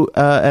interview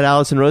at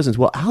Allison Rosen's?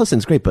 Well,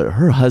 Allison's great, but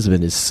her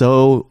husband is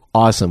so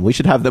awesome. We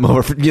should have them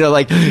over for, you know,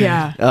 like,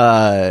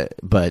 yeah.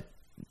 But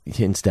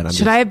instead,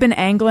 Should I have been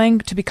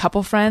angling to be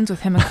couple friends with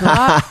him and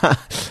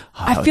Kulop?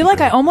 I feel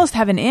like I almost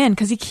have an in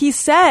because he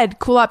said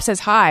Kulop says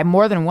hi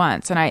more than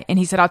once, and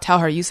he said I'll tell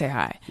her you say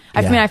hi.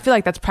 I mean, I feel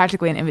like that's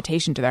practically an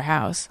invitation to their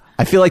house.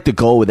 I feel like the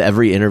goal with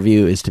every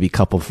interview is to be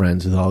couple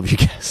friends with all of your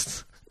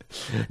guests.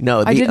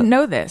 No, I didn't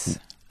know this.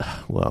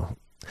 Well,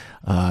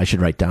 I should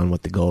write down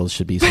what the goals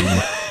should be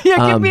somewhere.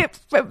 Yeah,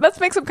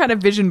 let's make some kind of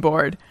vision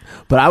board.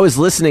 But I was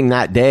listening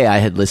that day. I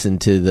had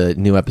listened to the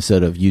new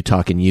episode of You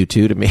Talking You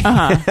Two to me.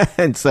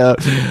 And so,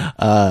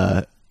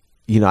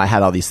 you know, I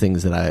had all these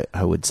things that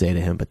I would say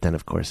to him, but then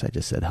of course I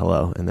just said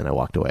hello and then I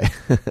walked away.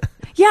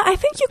 Yeah, I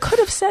think you could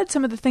have said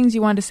some of the things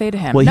you wanted to say to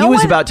him. Well, he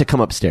was about to come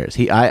upstairs.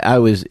 It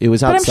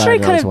was outside. But I'm sure he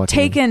and I could was have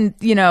watching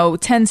taken,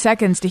 10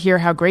 seconds to hear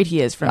how great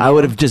he is from you. I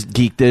would have just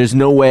geeked. There's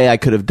no way I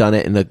could have done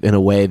it in a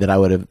way that I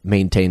would have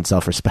maintained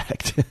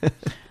self-respect.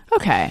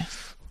 Okay.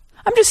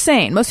 I'm just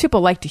saying, most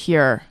people like to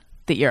hear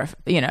that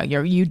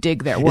you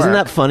dig their work. Isn't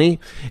that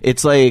funny?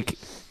 It's like,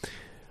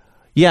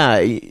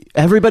 yeah,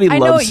 everybody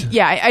loves.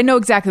 I know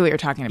exactly what you're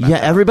talking about. Yeah,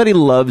 everybody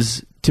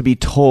loves to be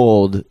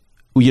told.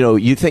 You know,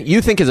 you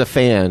think as a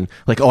fan,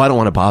 like, oh, I don't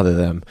want to bother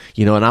them,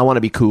 you know, and I want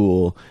to be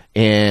cool,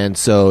 and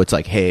so it's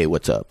like, hey,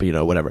 what's up, you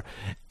know, whatever,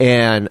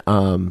 and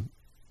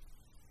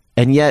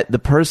yet the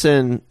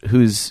person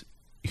who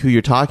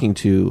you're talking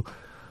to,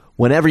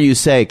 whenever you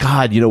say,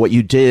 God, you know what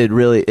you did,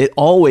 really, it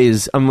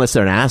always, unless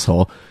they're an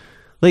asshole,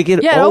 like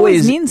it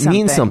always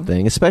means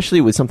something, especially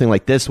with something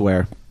like this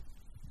where,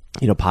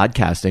 you know,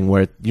 podcasting,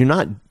 where you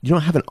don't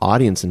have an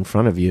audience in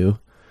front of you.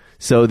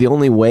 So the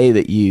only way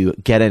that you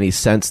get any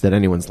sense that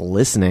anyone's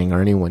listening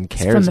or anyone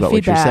cares about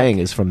what you're saying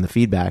is from the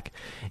feedback.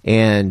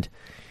 And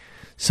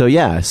so,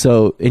 yeah.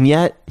 So, and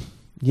yet,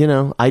 you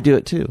know, I do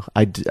it too.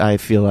 I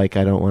feel like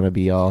I don't want to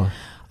be all...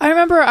 I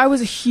remember I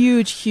was a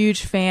huge,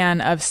 huge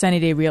fan of Sunny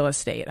Day Real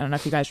Estate. I don't know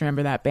if you guys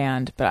remember that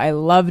band, but I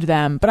loved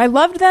them.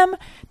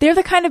 They're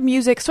the kind of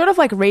music, sort of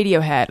like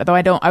Radiohead, although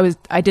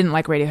I didn't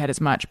like Radiohead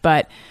as much,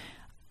 but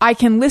I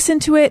can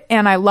listen to it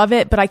and I love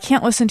it, but I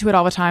can't listen to it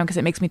all the time because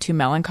it makes me too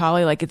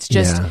melancholy. Like it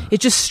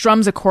just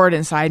strums a chord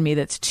inside me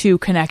that's too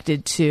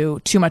connected to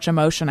too much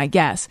emotion, I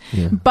guess.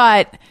 Yeah.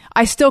 But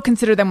I still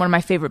consider them one of my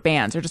favorite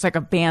bands. They're just like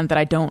a band that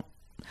I don't,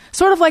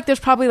 sort of like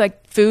there's probably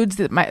like foods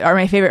that are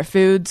my favorite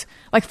foods,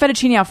 like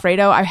fettuccine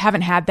Alfredo. I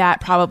haven't had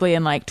that probably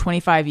in like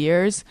 25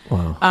 years.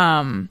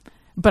 Wow.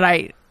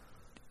 But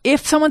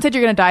if someone said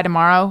you're going to die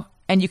tomorrow,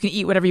 and you can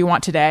eat whatever you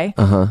want today,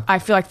 I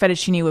feel like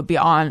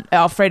fettuccine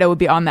Alfredo would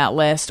be on that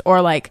list.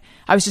 Or like,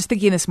 I was just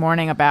thinking this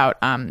morning about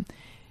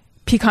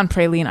pecan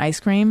praline ice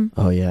cream.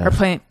 Oh yeah. Or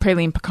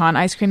praline pecan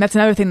ice cream. That's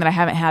another thing that I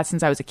haven't had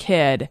since I was a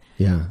kid.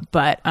 Yeah.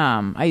 But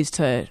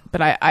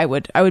I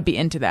would be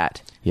into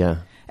that. Yeah.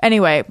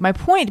 Anyway, my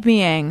point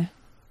being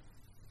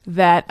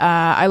that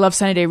I love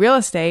Sunny Day Real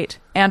Estate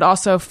and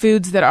also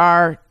foods that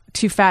are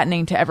too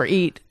fattening to ever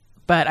eat,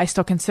 but I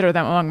still consider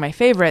them among my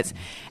favorites.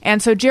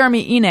 And so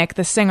Jeremy Enoch,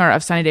 the singer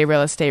of Sunny Day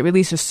Real Estate,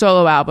 released a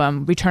solo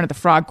album, Return of the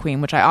Frog Queen,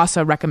 which I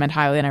also recommend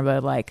highly and I really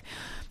like.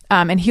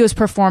 And he was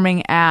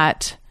performing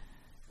at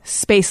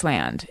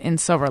Spaceland in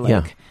Silver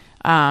Lake.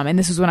 Yeah. And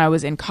this was when I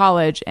was in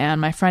college,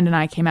 and my friend and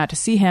I came out to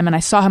see him, and I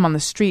saw him on the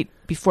street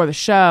before the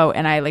show,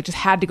 and I just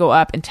had to go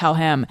up and tell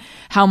him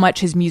how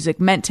much his music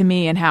meant to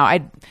me and how I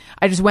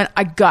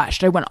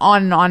gushed. I went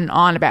on and on and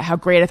on about how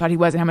great I thought he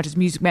was and how much his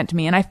music meant to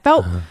me. And I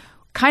felt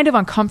kind of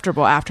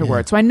uncomfortable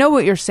afterwards. Yeah. So I know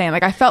what you're saying.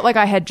 Like I felt like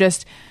I had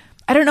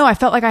I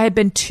felt like I had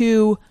been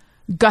too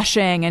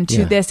gushing and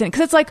to this. And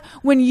because it's like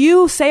when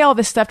you say all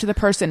this stuff to the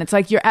person, it's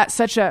like you're at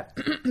such a,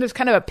 there's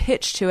kind of a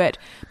pitch to it,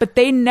 but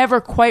they never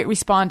quite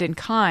respond in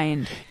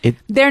kind.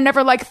 They're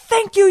never like,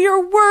 thank you,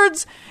 your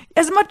words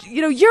as much,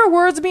 your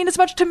words mean as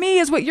much to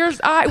me as what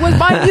was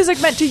my music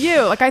meant to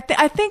you. Like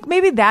I think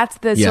maybe that's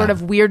the sort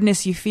of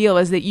weirdness you feel,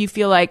 is that you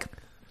feel like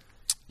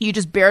you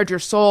just bared your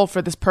soul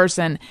for this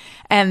person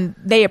and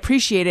they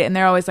appreciate it and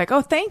they're always like,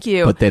 oh, thank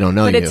you. But they don't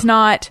know you. But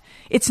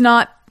it's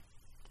not,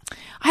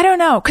 I don't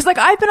know. Cause like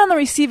I've been on the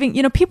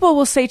receiving, people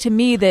will say to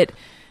me that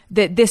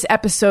that this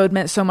episode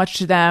meant so much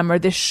to them, or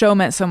this show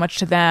meant so much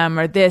to them,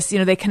 or this,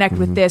 they connect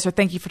with this, or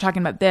thank you for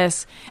talking about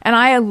this. And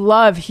I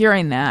love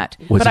hearing that.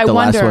 Was but it I the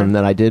wonder, last one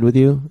that I did with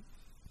you?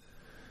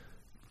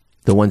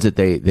 The ones that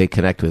they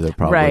connect with are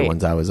probably the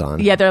ones I was on.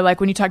 Yeah, they're like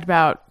when you talked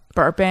about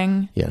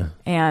burping. Yeah.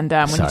 And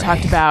when you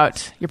talked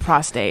about your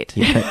prostate.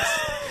 Yes.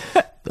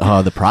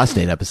 Oh, the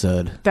prostate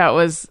episode. That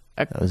was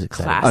exciting.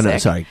 classic. Oh no,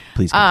 sorry.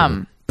 Please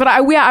continue. But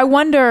I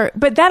wonder.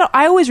 But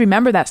I always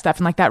remember that stuff,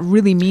 and like that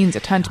really means a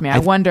ton to me. I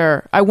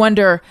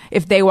wonder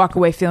if they walk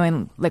away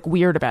feeling like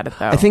weird about it,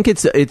 though. I think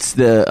it's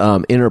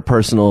the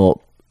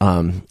interpersonal,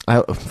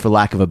 for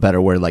lack of a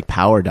better word, like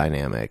power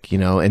dynamic.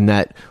 And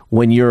that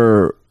when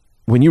you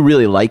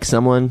really like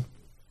someone,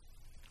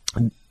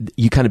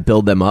 you kind of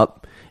build them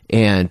up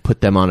and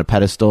put them on a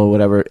pedestal or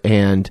whatever.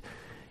 And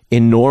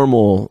in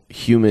normal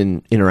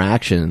human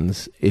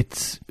interactions,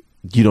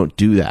 you don't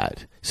do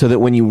that. So that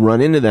when you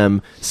run into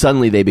them,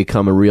 suddenly they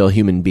become a real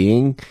human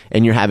being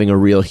and you're having a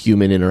real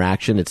human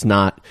interaction. It's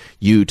not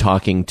you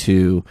talking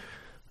to,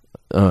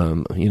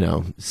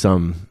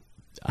 some,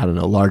 I don't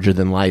know, larger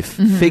than life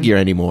figure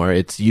anymore.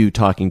 It's you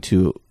talking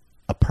to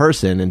a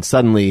person, and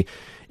suddenly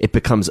it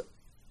becomes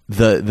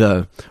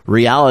the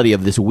reality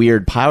of this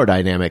weird power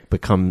dynamic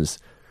becomes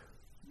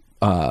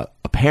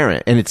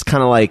apparent. And it's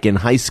kind of like in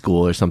high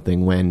school or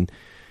something when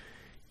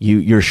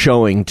you're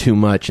showing too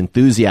much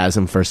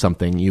enthusiasm for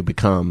something, you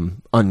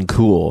become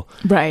uncool.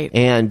 Right.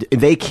 And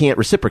they can't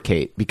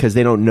reciprocate because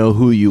they don't know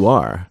who you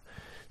are.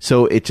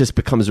 So it just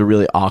becomes a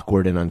really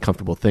awkward and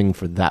uncomfortable thing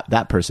for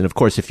that person. Of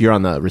course, if you're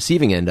on the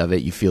receiving end of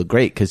it, you feel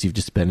great because you've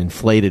just been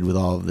inflated with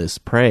all of this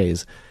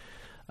praise.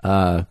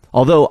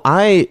 Although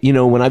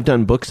when I've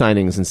done book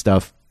signings and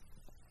stuff,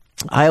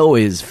 I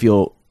always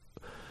feel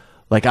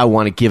like I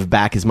want to give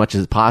back as much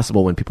as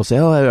possible when people say,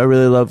 oh, I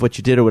really love what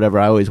you did or whatever.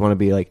 I always want to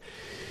be like,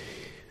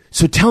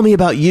 so tell me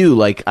about you.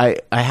 Like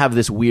I have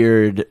this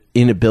weird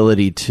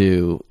inability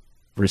to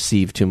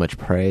receive too much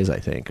praise, I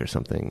think, or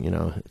something,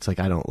 it's like,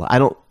 I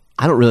don't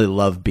really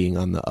love being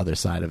on the other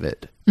side of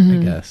it, I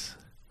guess.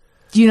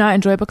 Do you not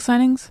enjoy book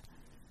signings?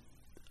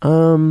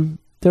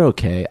 They're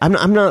okay.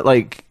 I'm not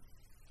like,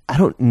 I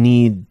don't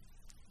need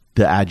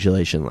the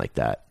adulation like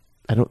that.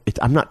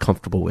 I'm not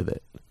comfortable with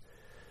it.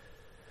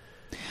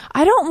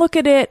 I don't look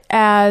at it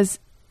as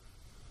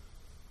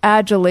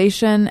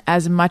adulation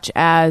as much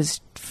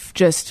as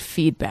just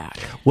feedback.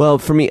 Well,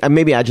 for me,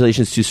 maybe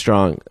adulation is too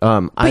strong.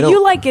 But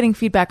you like getting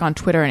feedback on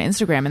Twitter and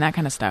Instagram and that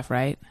kind of stuff,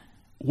 right?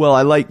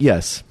 Well,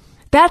 yes.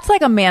 That's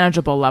like a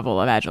manageable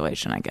level of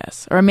adulation, I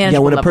guess, or a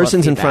manageable. Yeah, when a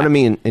person's in front of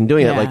me and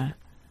doing it, like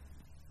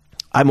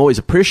I'm always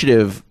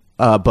appreciative,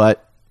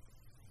 but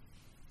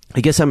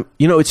I guess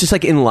it's just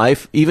like in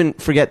life. Even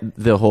forget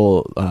the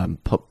whole,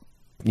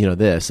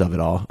 this of it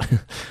all.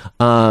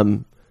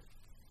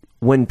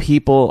 When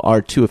people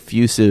are too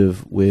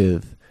effusive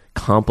with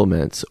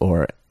compliments,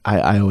 or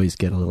I always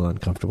get a little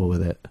uncomfortable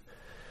with it.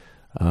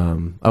 I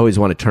always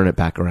want to turn it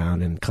back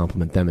around and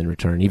compliment them in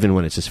return, even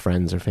when it's just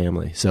friends or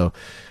family. So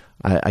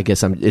I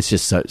guess it's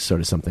just sort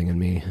of something in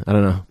me. I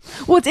don't know.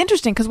 Well, it's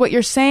interesting because what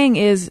you're saying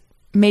is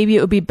maybe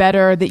it would be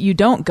better that you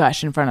don't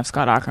gush in front of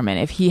Scott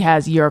Aukerman if he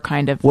has your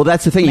kind of. Well,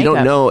 that's the thing. makeup. You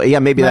don't know. Yeah,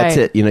 maybe that's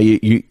Right.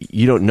 it.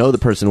 You don't know the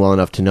person well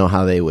enough to know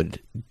how they would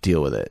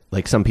deal with it.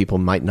 Like some people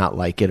might not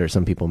like it, or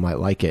some people might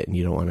like it, and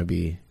you don't want to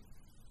be.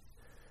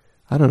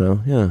 I don't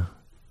know. Yeah,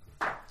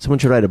 someone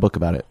should write a book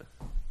about it.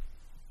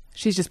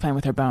 She's just playing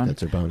with her bone.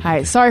 That's her bone.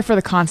 Hi, sorry for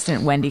the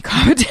constant Wendy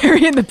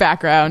commentary in the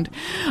background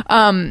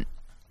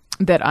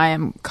that I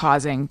am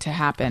causing to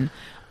happen.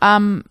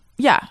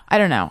 Yeah, I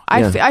don't know.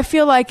 I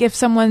feel like if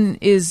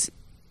someone's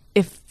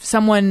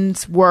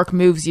work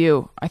moves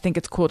you, I think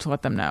it's cool to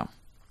let them know.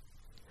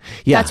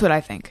 Yeah, that's what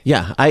I think.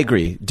 Yeah, I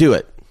agree. Do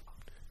it.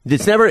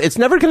 It's never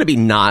going to be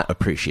not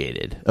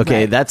appreciated.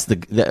 Okay, Right. That's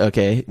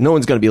okay. No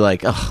one's going to be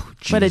like, oh,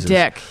 Jesus. What a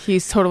dick.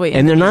 He's totally.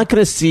 And they're not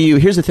going to see you.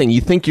 Here's the thing: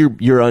 you think you're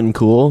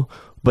uncool,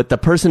 but the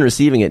person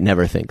receiving it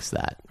never thinks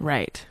that.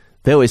 Right.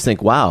 They always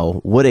think, "Wow,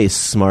 what a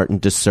smart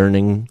and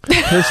discerning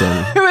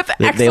person." With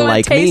excellent they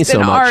like taste me so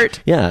in much.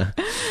 art. Yeah.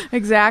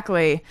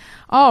 Exactly.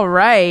 All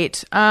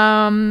right.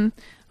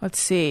 Let's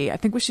see. I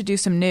think we should do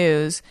some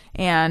news,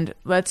 and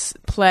let's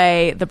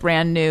play the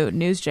brand new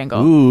news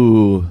jingle.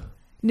 Ooh.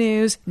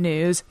 News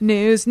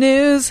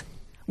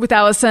with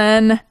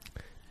Allison.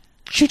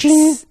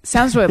 Cha-ching.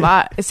 Sounds really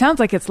live. It sounds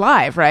like it's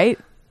live, right?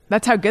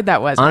 That's how good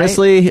that was.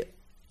 Honestly, right?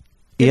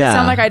 Did yeah. it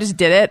sound like I just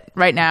did it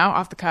right now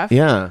off the cuff?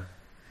 Yeah.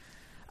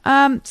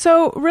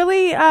 So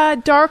really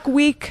dark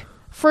week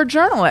for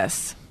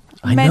journalists.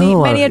 I Many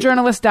know. a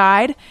journalist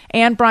died,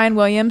 and Brian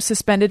Williams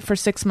suspended for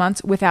 6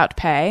 months without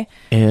pay.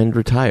 And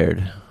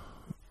retired.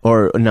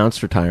 Or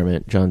announced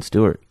retirement, Jon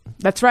Stewart.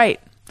 That's right.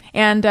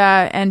 And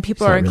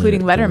people It's are not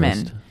including really a Letterman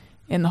journalist.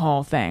 in the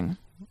whole thing.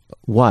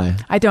 Why?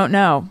 I don't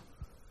know.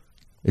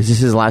 Is this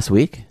his last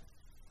week?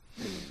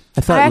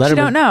 I thought I actually Letterman...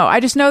 don't know. I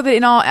just know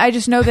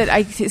that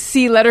I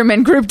see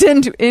Letterman grouped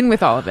in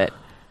with all of it.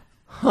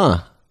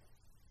 Huh.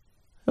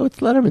 What's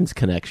Letterman's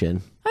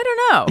connection? I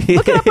don't know.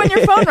 Look it up on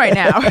your phone right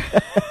now.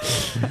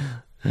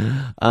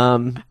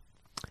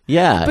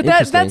 Yeah, But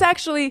that's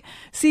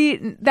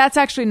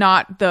actually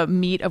not the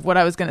meat of what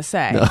I was going to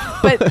say. No.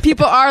 But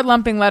people are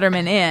lumping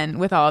Letterman in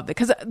with all of it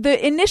because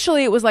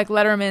initially it was like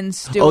Letterman,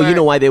 Stewart. Oh, you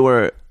know why they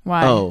were?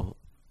 Why? Oh,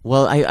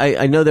 well,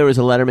 I know there was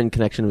a Letterman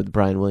connection with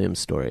Brian Williams'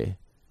 story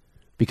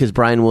because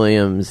Brian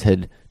Williams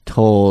had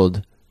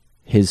told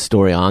his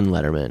story on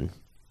Letterman.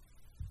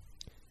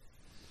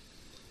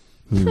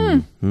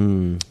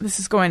 This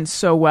is going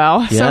so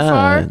well so Yeah,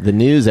 far. the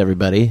news,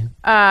 everybody.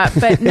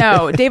 But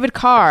no, David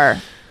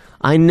Carr.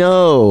 I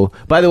know.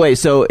 By the way,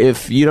 so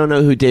if you don't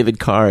know who David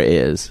Carr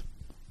is,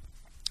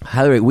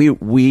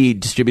 we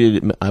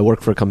distributed. I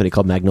work for a company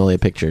called Magnolia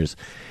Pictures,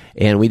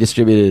 and we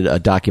distributed a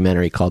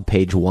documentary called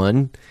Page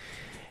One,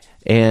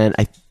 and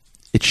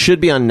it should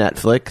be on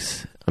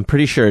Netflix. I'm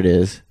pretty sure it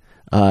is.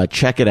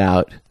 Check it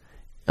out.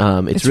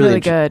 It's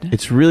really good.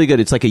 It's really good.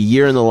 It's like a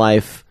year in the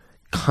life,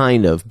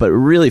 kind of, but it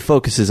really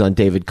focuses on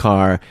David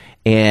Carr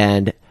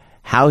and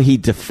how he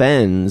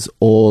defends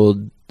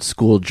old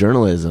school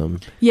journalism.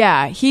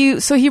 Yeah, he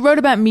wrote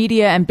about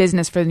media and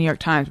business for the New York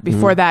Times.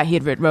 Before that, he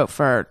had wrote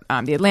for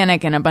The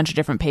Atlantic and a bunch of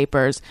different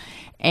papers.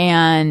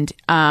 And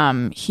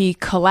he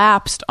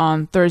collapsed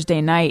on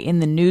Thursday night in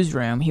the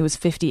newsroom. He was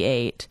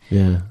 58.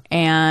 Yeah,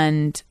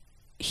 and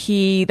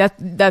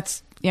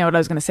that's what I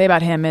was going to say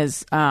about him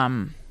is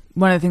one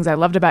of the things I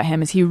loved about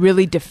him is he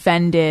really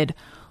defended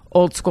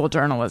old school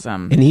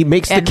journalism, and he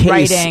makes the case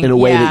writing, in a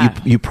way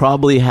that you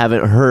probably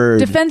haven't heard.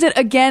 Defends it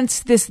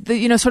against this,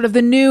 sort of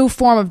the new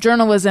form of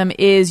journalism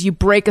is you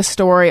break a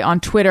story on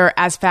Twitter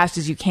as fast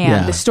as you can.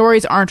 Yeah. The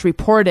stories aren't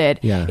reported.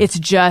 Yeah. It's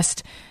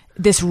just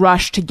this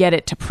rush to get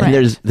it to print.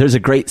 And there's a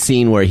great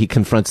scene where he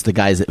confronts the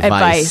guys at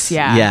Vice.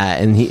 Yeah,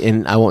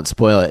 and I won't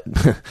spoil it,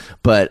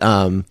 but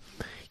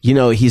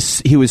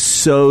he was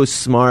so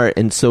smart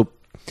and so.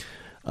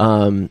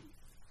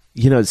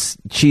 It's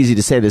cheesy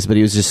to say this, but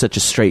he was just such a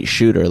straight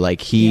shooter.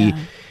 Like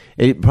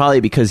probably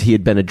because he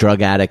had been a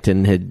drug addict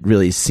and had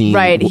really seen.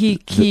 Right. He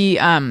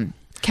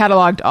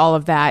cataloged all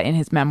of that in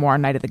his memoir,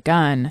 Night of the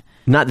Gun.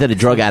 Not that a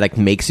drug addict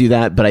makes you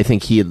that, but I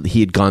think he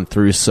had gone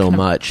through so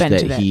much that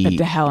been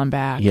to hell and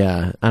back.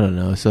 Yeah, I don't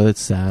know. So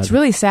it's sad. It's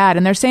really sad,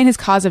 and they're saying his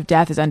cause of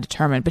death is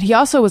undetermined. But he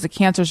also was a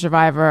cancer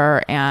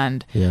survivor,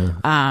 and he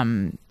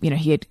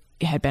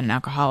had been an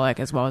alcoholic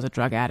as well as a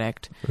drug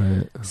addict.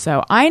 Right.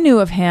 So I knew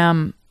of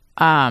him.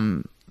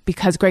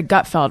 Because Greg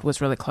Gutfeld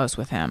was really close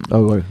with him.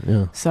 Oh,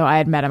 yeah. So I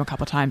had met him a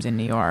couple times in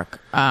New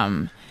York.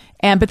 But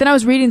then I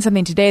was reading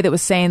something today that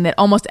was saying that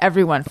almost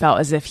everyone felt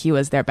as if he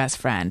was their best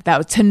friend.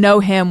 That to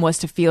know him was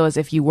to feel as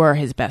if you were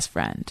his best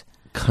friend.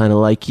 Kind of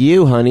like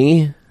you,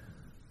 honey.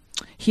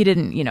 He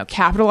didn't,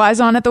 capitalize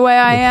on it the way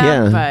I am.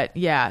 Yeah. But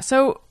yeah,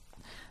 so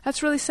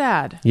that's really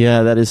sad.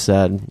 Yeah, that is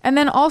sad. And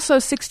then also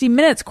 60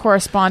 Minutes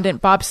correspondent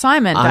Bob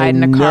Simon died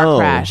in a car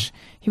crash.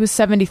 He was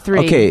 73.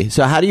 Okay,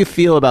 so how do you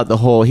feel about the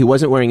whole, he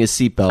wasn't wearing his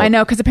seatbelt? I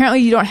know, because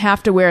apparently you don't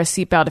have to wear a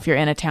seatbelt if you're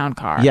in a town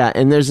car. Yeah,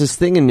 and there's this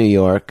thing in New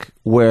York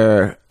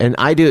where, and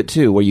I do it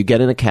too, where you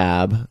get in a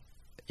cab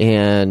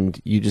and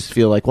you just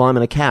feel like, well, I'm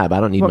in a cab. I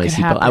don't need my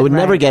seatbelt. I would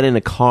never get in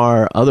a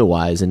car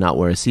otherwise and not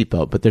wear a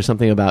seatbelt, but there's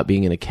something about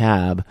being in a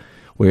cab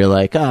where you're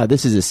like,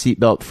 this is a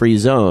seatbelt free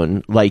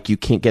zone. Like you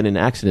can't get in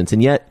accidents.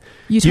 And yet...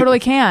 You totally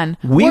can.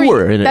 We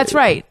were in it. That's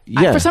right.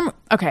 Yeah.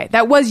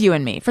 That was you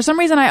and me. For some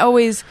reason,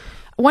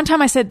 one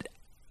time I said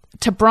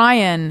to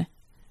Brian,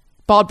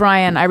 Bald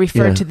Brian, I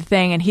referred to the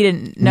thing and he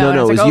didn't know.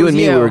 No, it was like, you and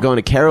me. We were going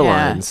to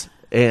Caroline's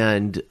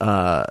and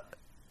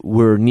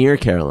we're near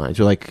Caroline's.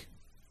 We're like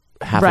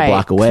half a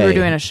block away. We were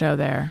doing a show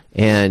there.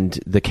 And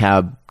the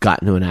cab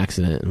got into an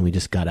accident and we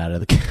just got out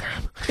of the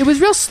cab. It was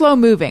real slow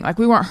moving. Like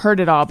we weren't hurt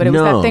at all, but it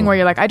was that thing where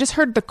you're like, I just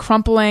heard the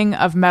crumpling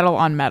of metal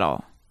on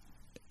metal.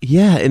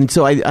 Yeah. And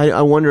so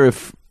I wonder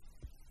if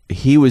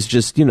he was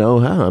just,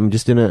 I'm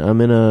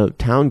in a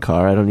town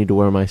car. I don't need to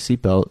wear my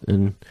seatbelt.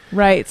 And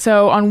right.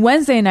 So on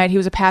Wednesday night, he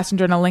was a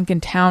passenger in a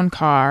Lincoln Town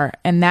car,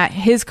 and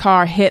his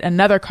car hit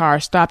another car,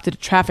 stopped at a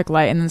traffic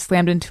light, and then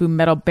slammed into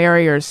metal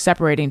barriers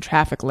separating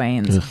traffic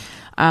lanes.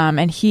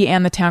 And he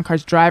and the town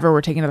car's driver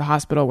were taken to the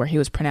hospital where he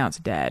was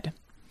pronounced dead.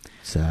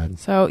 Sad.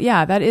 So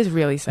yeah, that is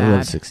really sad. I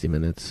love 60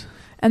 Minutes.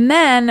 And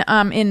then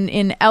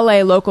in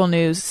LA local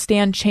news,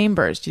 Stan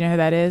Chambers. Do you know who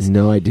that is?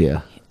 No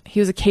idea. He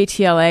was a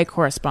KTLA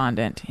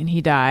correspondent, and he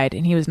died,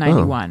 and he was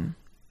 91.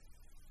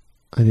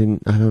 I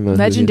don't know.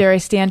 Legendary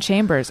Stan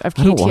Chambers of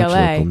KTLA. I don't watch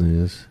local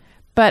news.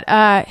 But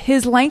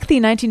his lengthy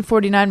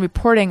 1949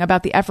 reporting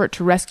about the effort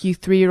to rescue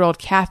 3-year-old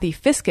Kathy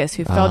Fiscus,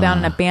 who fell down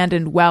an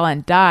abandoned well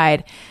and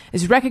died,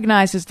 is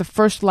recognized as the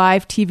first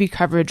live TV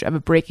coverage of a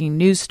breaking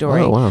news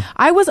story. Oh, wow.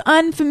 I was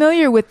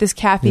unfamiliar with this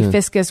Kathy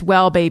Fiscus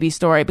well baby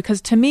story because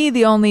to me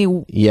the only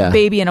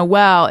baby in a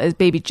well is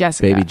baby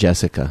Jessica. Baby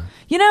Jessica.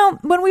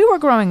 When we were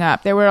growing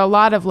up, there were a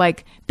lot of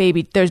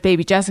there's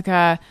baby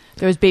Jessica,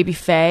 there was baby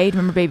Faye. Do you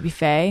remember baby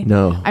Faye?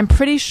 No. I'm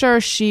pretty sure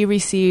she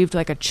received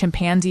like a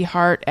chimpanzee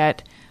heart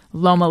at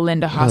Loma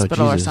Linda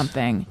Hospital or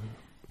something.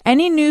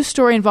 Any news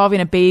story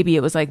involving a baby,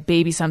 it was like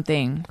baby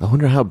something. I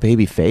wonder how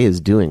baby Faye is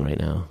doing right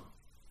now.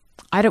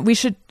 We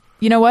should,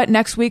 you know what?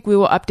 Next week we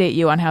will update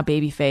you on how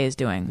baby Faye is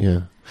doing.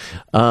 Yeah.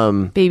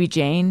 Baby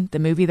Jane, the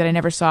movie that I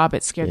never saw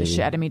but scared the shit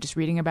out of me just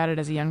reading about it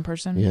as a young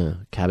person. Yeah.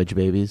 Cabbage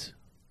Babies.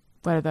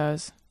 What are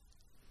those?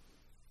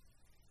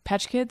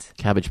 Patch Kids?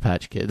 Cabbage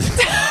Patch Kids.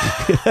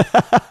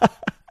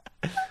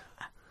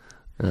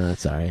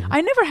 Sorry.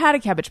 I never had a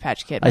Cabbage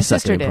Patch Kid. My I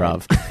suck sister at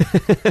improv.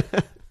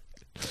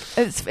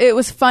 did. It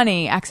was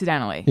funny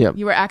accidentally. Yep.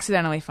 You were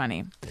accidentally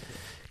funny.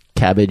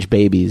 Cabbage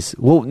Babies.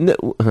 Well, no,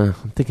 I'm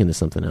thinking of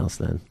something else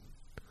then.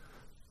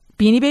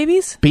 Beanie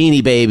Babies?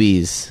 Beanie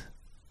Babies.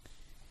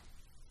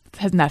 It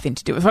has nothing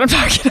to do with what I'm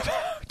talking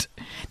about.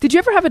 Did you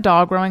ever have a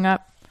doll growing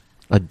up?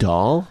 A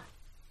doll?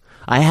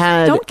 I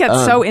had. Don't get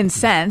so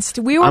incensed.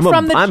 We were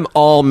I'm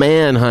all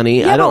man, honey.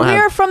 Yeah, I don't but have.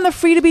 we're from the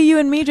free to be you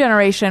and me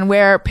generation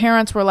where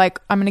parents were like,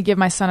 I'm going to give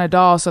my son a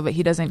doll so that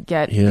he doesn't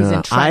get these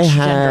entrenched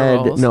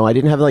gender roles. No, I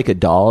didn't have like a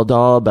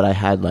doll, but I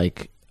had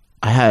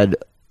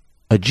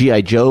a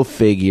G.I. Joe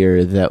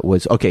figure that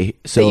was okay.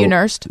 So that you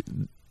nursed?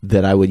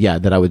 That I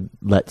would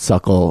let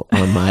suckle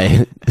on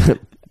my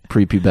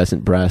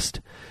prepubescent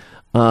breast.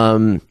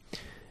 No,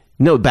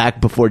 back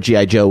before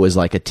G.I. Joe was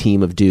like a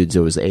team of dudes.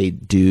 There was a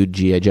dude,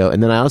 G.I. Joe.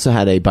 And then I also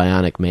had a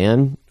Bionic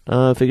Man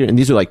figure. And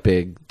these are like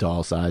big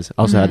doll size.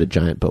 I also had a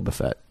giant Boba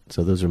Fett.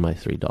 So those are my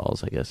 3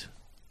 dolls, I guess.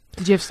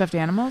 Did you have stuffed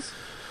animals?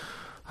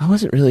 I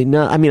wasn't really,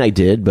 no. I mean, I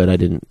did, but I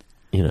didn't,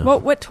 you know.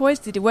 What toys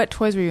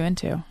were you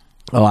into?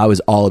 Oh, I was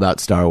all about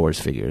Star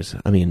Wars figures.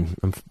 I mean,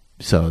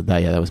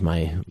 that was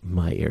my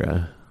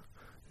era.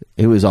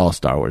 It was all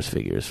Star Wars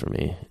figures for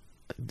me.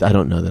 I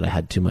don't know that I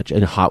had too much.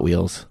 And Hot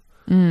Wheels.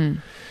 Yeah,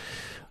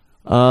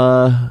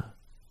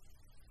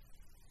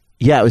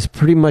 it was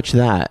pretty much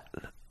that.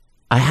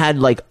 I had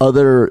like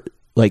other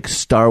like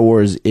Star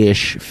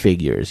Wars-ish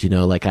figures, you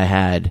know, like I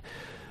had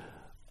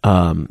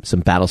some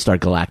Battlestar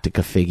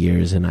Galactica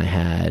figures, and I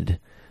had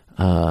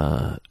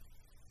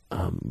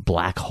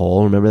Black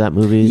Hole. Remember that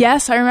movie?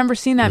 Yes, I remember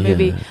seeing that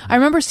movie. I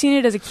remember seeing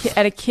it as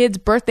at a kid's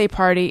birthday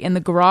party in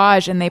the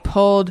garage, and they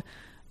pulled.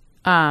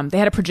 They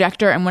had a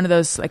projector and one of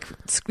those, like,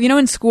 you know,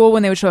 in school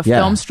when they would show a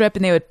film strip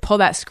and they would pull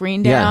that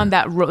screen down,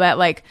 that what's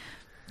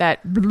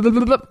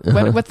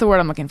the word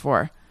I'm looking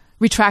for?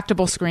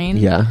 Retractable screen.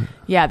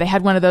 Yeah, they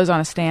had one of those on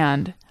a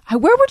stand.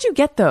 Where would you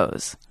get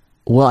those?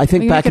 Well, I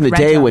think back in the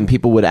day when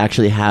people would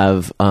actually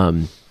have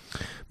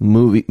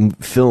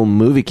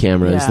movie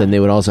cameras, then they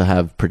would also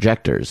have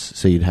projectors,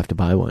 so you'd have to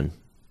buy one.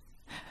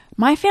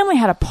 My family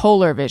had a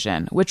Polar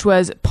Vision, which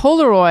was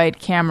Polaroid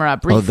camera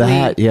briefly. Oh,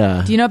 that,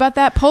 yeah. Do you know about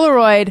that?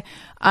 Polaroid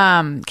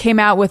came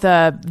out with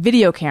a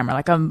video camera,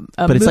 like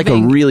but it's like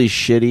a really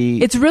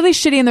shitty... It's really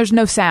shitty and there's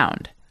no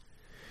sound.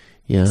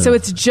 Yeah. So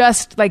it's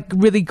just like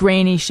really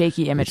grainy,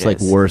 shaky images.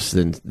 It's like worse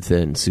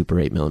than Super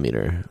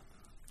 8mm.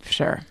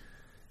 Sure.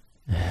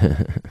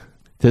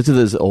 Those are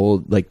those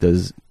old, like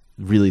those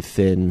really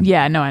thin...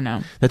 Yeah, no, I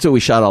know. That's what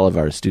we shot all of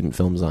our student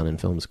films on in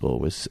film school,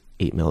 was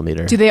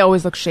 8mm. Do they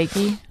always look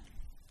shaky?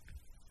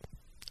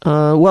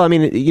 Well, I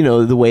mean, you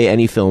know, the way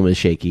any film is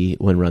shaky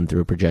when run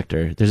through a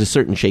projector, there's a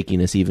certain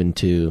shakiness even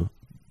to,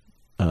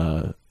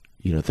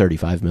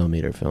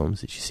 35mm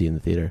films that you see in the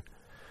theater.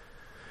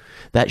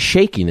 That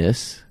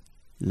shakiness,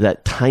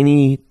 that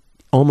tiny,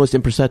 almost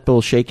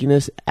imperceptible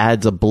shakiness,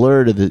 adds a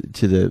blur to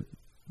the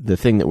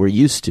thing that we're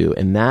used to,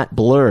 and that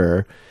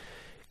blur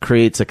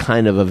creates a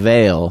kind of a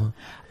veil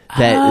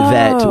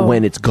that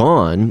when it's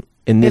gone,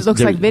 it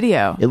looks like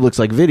video. It looks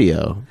like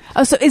video.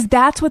 Oh, so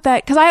that's what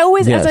that? Because I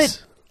always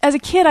yes. As a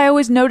kid, I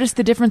always noticed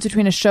the difference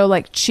between a show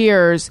like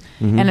Cheers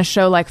and a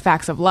show like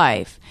Facts of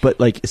Life. But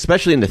like,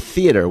 especially in the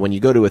theater, when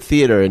you go to a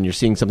theater and you're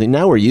seeing something,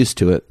 now we're used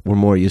to it. We're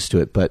more used to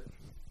it. But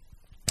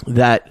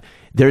that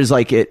there's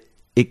like, it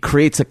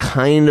creates a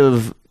kind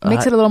of...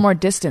 Makes it a little more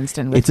distanced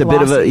and with it's a glossy.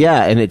 bit of a,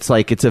 and it's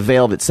like, it's a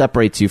veil that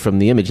separates you from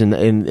the image.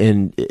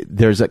 And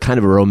there's a kind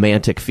of a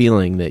romantic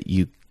feeling that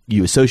you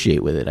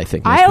associate with it, I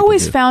think. I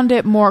always found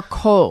it more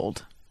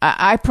cold.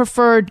 I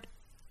preferred...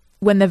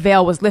 when the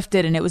veil was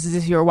lifted and it was as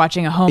if you were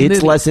watching a home movie.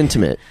 It's less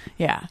intimate.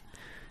 Yeah.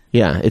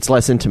 Yeah, it's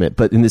less intimate,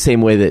 but in the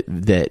same way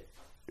that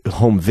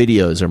home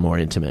videos are more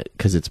intimate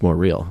because it's more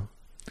real.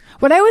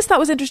 What I always thought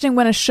was interesting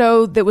when a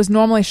show that was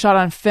normally shot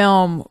on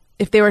film,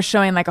 if they were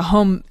showing like a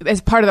home,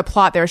 as part of the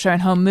plot, they were showing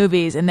home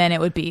movies and then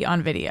it would be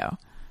on video.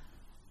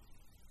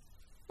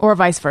 Or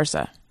vice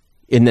versa.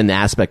 And then the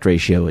aspect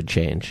ratio would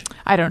change.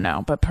 I don't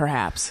know, but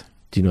perhaps.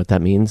 Do you know what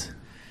that means?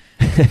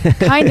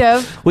 Kind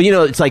of. Well, you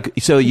know, it's like,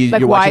 so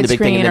you're watching the big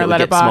thing and then it would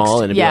get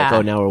small and it'd be like,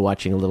 oh, now we're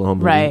watching a little home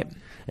movie. Right.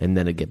 And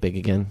then it'd get big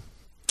again.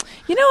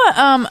 You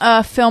know,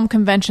 a film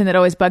convention that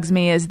always bugs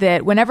me is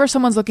that whenever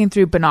someone's looking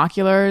through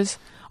binoculars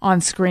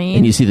on screen...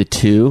 And you see the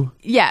two?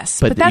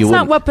 Yes, but that's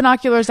not what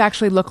binoculars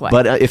actually look like.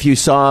 But if you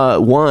saw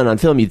one on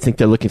film, you'd think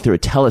they're looking through a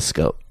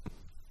telescope.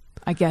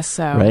 I guess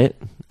so. Right?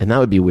 And that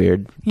would be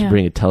weird, to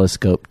bring a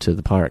telescope to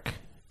the park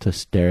to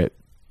stare at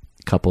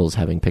couples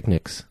having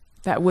picnics.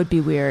 That would be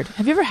weird.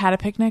 Have you ever had a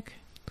picnic?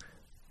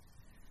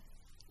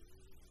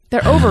 They're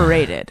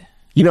overrated.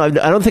 You know, I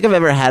don't think I've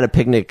ever had a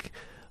picnic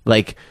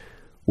like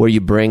where you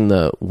bring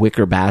the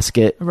wicker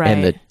basket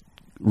and the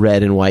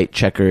red and white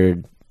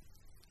checkered.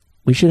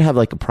 We should have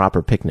like a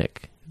proper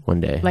picnic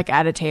one day. Like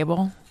at a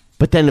table?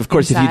 But then, of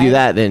course, if you do inside.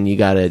 that, then you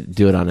got to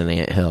do it on an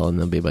anthill, and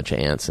there'll be a bunch of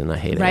ants, and I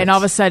hate ants. Right, and all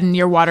of a sudden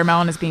your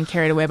watermelon is being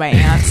carried away by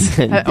ants.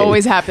 That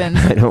always happens.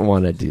 I don't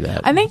want to do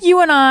that. I think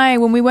you and I,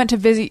 when we went to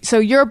visit, so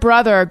your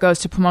brother goes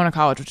to Pomona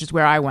College, which is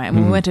where I went. And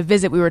when we went to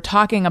visit, we were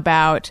talking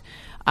about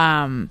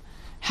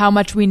how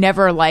much we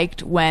never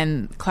liked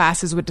when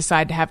classes would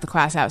decide to have the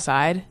class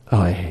outside.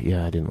 Oh, I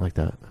didn't like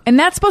that. And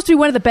that's supposed to be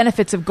one of the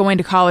benefits of going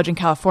to college in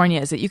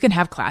California is that you can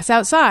have class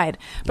outside.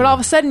 But all of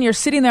a sudden you're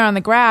sitting there on the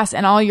grass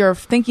and all you're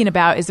thinking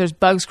about is there's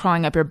bugs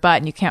crawling up your butt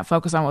and you can't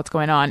focus on what's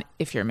going on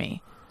if you're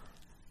me.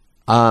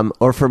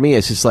 Or for me,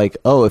 it's just like,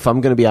 if I'm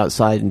going to be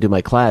outside and do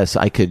my class,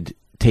 I could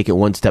take it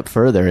one step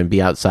further and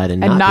be outside and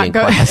not be in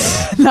go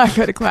class. not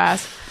go to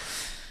class.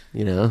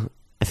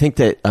 I think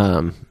that,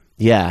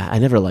 I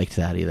never liked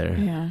that either.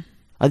 Yeah.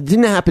 It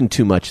didn't happen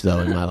too much,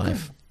 though, in my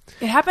life.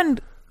 It happened.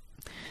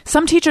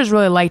 Some teachers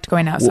really liked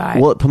going outside.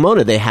 Well, at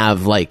Pomona, they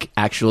have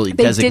actually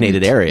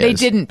designated areas. They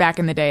didn't back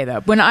in the day, though.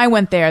 When I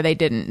went there, they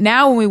didn't.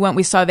 Now, when we went,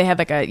 we saw they had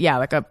like an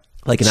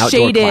outdoor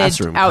shaded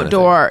classroom kind of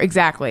outdoor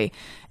exactly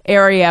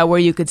area where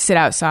you could sit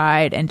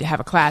outside and have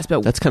a class.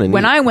 But that's kind of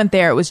when neat. I went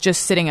there, it was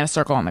just sitting in a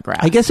circle on the grass.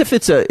 I guess if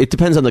it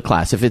depends on the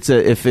class. If it's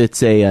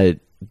a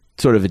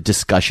sort of a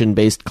discussion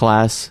based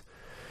class,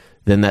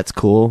 then that's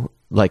cool.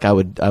 I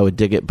would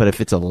dig it, but if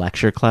it's a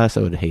lecture class,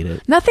 I would hate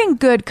it. Nothing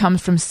good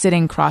comes from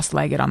sitting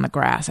cross-legged on the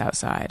grass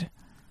outside.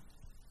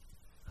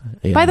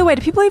 Yeah. By the way,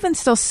 do people even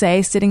still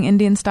say sitting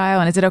Indian style?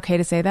 And is it okay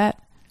to say that?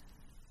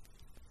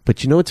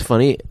 But you know what's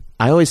funny?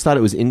 I always thought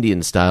it was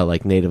Indian style,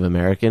 like Native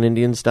American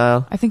Indian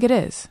style. I think it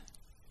is.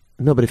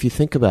 No, but if you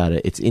think about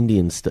it, it's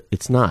Indian.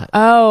 It's not.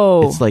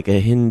 Oh, it's like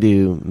a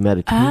Hindu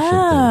meditation thing,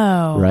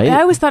 right?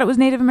 I always thought it was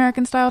Native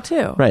American style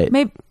too. Right?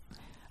 Maybe.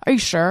 Are you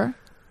sure?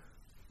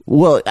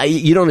 Well,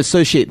 you don't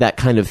associate that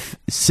kind of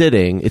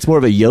sitting. It's more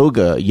of a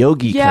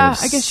yogi kind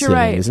of I guess you're sitting,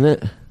 right. Isn't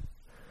it?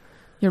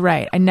 You're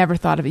right. I never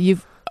thought of it.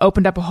 You've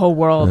opened up a whole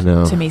world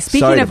to me.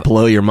 Sorry to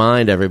blow your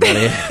mind,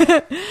 everybody.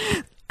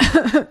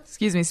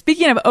 Excuse me.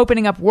 Speaking of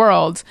opening up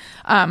worlds,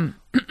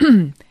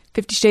 50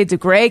 Shades of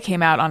Grey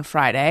came out on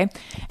Friday.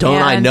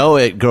 Don't I know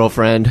it,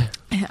 girlfriend?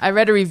 I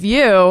read a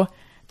review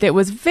that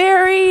was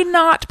very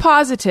not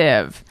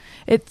positive.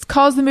 It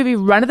calls the movie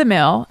Run of the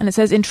Mill, and it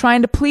says, in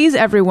trying to please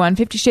everyone,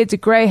 50 Shades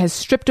of Grey has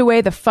stripped away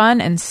the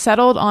fun and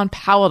settled on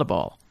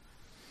palatable.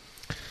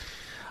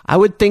 I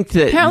would think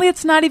that... Apparently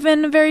it's not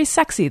even very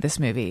sexy, this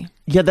movie.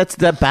 Yeah,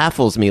 that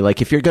baffles me.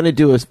 If you're going to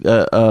do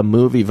a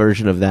movie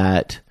version of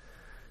that,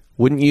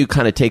 wouldn't you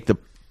kind of take the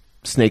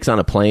Snakes on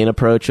a Plane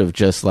approach of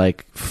just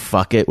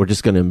fuck it, we're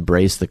just going to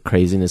embrace the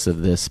craziness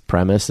of this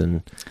premise?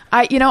 And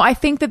I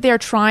think that they're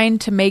trying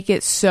to make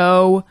it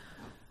so...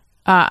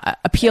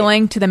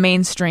 appealing to the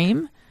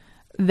mainstream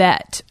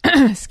that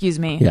excuse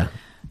me,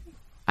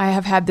 I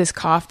have had this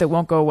cough that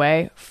won't go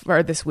away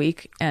for this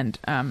week, and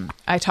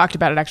I talked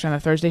about it actually on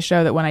the Thursday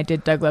show that when I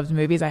did Doug Loves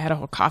Movies, I had a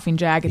whole coughing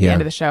jag at the end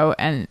of the show,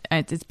 and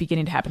it's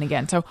beginning to happen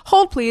again, so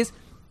hold please.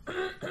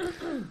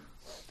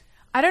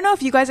 I don't know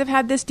if you guys have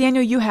had this.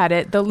 Daniel, you had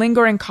it, the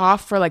lingering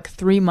cough for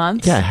 3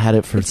 months. Yeah, I had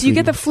it for so you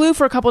get the flu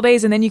for a couple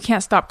days and then you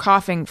can't stop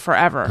coughing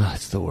forever. Oh,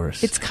 it's the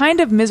worst. It's kind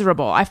of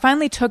miserable. I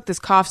finally took this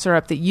cough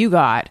syrup that you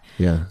got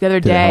the other Did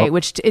it day, help?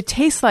 which it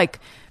tastes like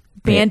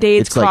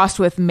Band-Aids crossed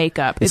with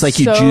makeup. It's so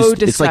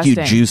disgusting. It's like you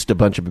disgusting. juiced a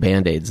bunch of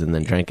Band-Aids and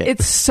then drank it.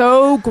 It's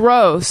so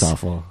gross. It's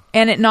awful.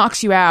 And it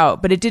knocks you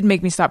out, but it did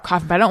make me stop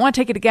coughing. But I don't want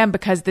to take it again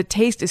because the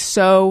taste is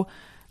so...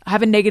 I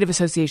have a negative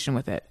association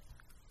with it.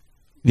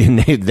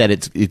 That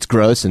it's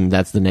gross, and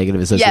that's the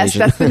negative association. Yes,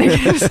 that's the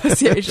negative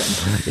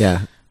association.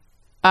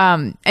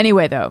 Yeah.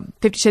 Anyway, though,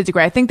 50 Shades of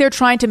Grey, I think they're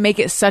trying to make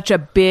it such a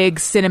big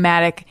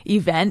cinematic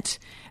event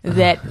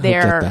that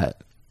they're... I get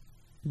that.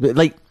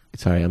 But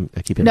sorry,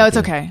 I keep... No, it's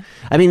okay.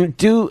 I mean,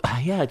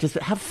 just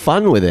have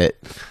fun with it.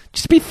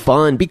 Just be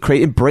fun, be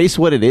crazy, embrace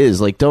what it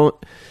is. Don't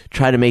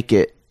try to make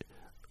it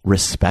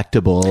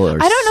respectable or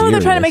I don't know if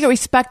they're trying to serious. make it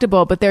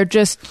respectable, but they're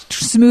just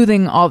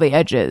smoothing all the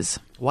edges.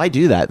 Why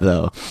do that,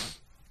 though?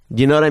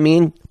 You know what I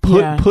mean?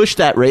 Push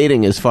that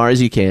rating as far as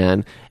you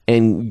can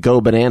and go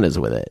bananas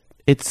with it.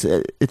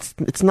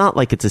 It's not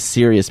like it's a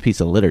serious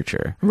piece of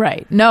literature.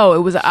 Right. No, it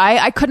was...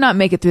 I could not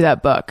make it through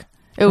that book.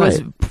 It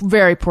was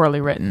very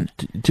poorly written.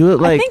 Do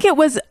it I think it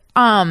was...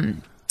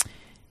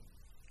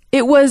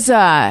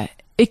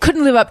 It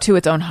couldn't live up to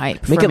its own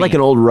hype. Make it like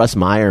an old Russ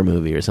Meyer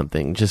movie or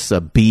something, just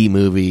a B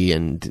movie,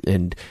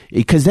 and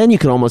because then you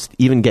can almost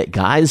even get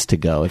guys to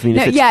go. I mean,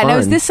 if it's fun, now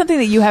is this something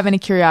that you have any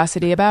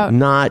curiosity about?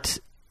 Not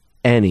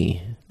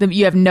any.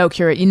 You have no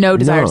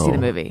desire to see the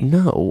movie.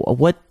 No.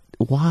 What?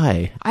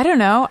 Why? I don't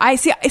know. I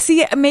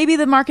see. Maybe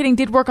the marketing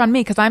did work on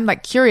me because I'm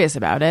curious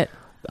about it.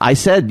 I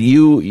said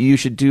you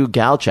should do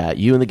gal chat.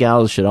 You and the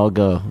gals should all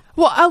go.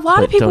 Well, a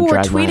lot of people were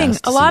drag my ass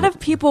tweeting. to A lot see of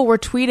people were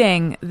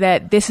tweeting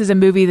that this is a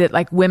movie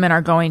that women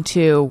are going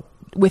to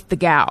with the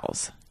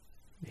gals.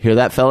 Hear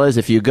that, fellas?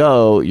 If you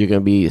go, you're going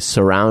to be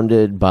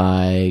surrounded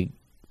by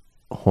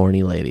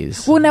horny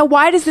ladies. Well, now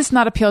why does this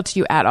not appeal to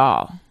you at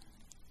all?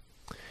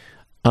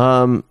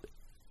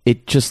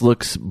 It just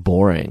looks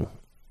boring.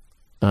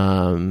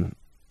 And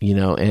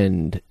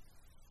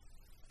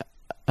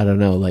I don't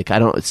know. Like, I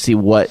don't see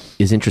what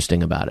is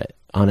interesting about it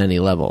on any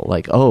level.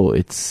 Like, oh,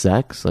 it's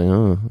sex. Like,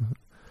 oh,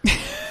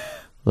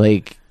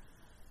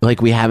 like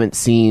we haven't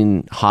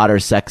seen hotter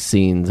sex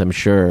scenes, I'm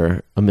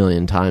sure, a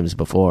million times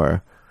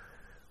before.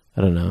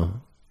 I don't know.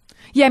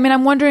 Yeah, I mean,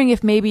 I'm wondering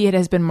if maybe it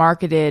has been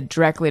marketed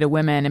directly to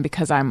women, and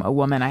because I'm a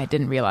woman, I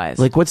didn't realize.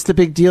 Like, what's the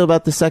big deal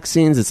about the sex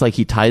scenes? It's like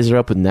he ties her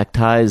up with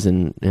neckties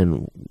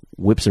and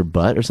whips her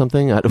butt or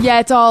something? Yeah,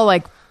 it's all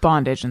like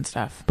bondage and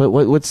stuff. But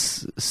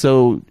what's...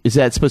 So, is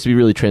that supposed to be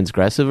really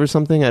transgressive or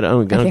something? I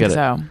don't think get it.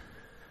 So.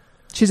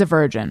 She's a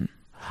virgin.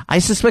 I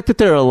suspect that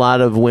there are a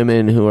lot of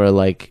women who are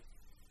like...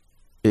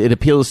 It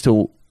appeals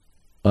to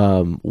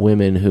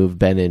women who've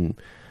been in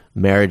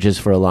marriages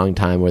for a long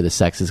time where the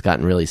sex has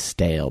gotten really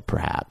stale,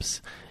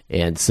 perhaps.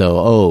 And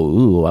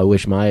so, I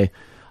wish I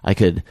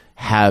could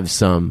have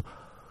some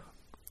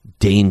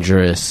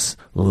dangerous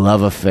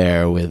love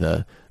affair with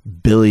a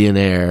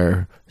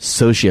billionaire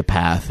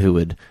sociopath who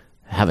would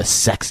have a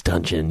sex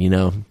dungeon,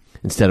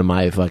 instead of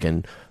my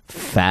fucking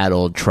fat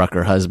old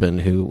trucker husband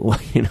who,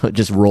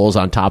 just rolls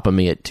on top of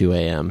me at 2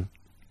 a.m.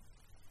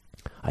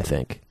 I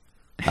think.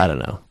 I don't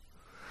know.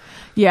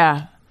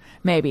 Yeah.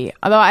 Maybe.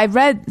 Although I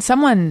read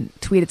someone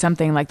tweeted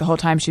something like the whole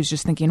time she was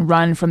just thinking,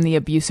 run from the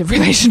abusive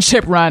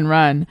relationship,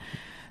 run.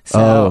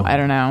 So I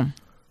don't know.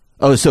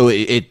 Oh, so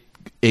it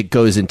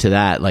goes into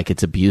that, like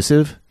it's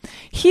abusive?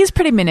 He's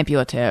pretty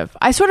manipulative.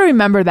 I sort of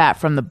remember that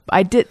from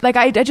I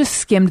just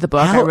skimmed the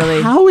book.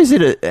 How is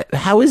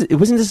it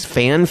wasn't this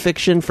fan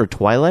fiction for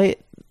Twilight?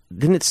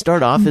 Didn't it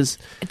start off as...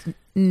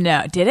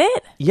 No, did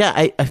it?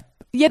 Yeah,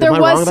 yeah, there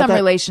was some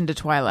relation to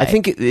Twilight. I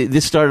think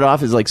this started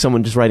off as like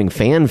someone just writing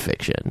fan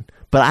fiction.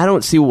 But I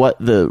don't see what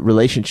the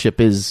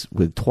relationship is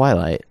with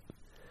Twilight.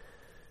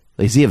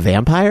 Like, is he a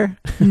vampire?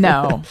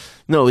 No.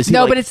 No, is he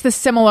but it's the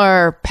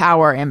similar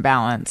power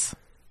imbalance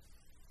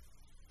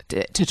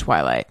to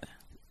Twilight.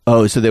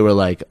 Oh, so they were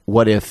like,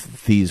 what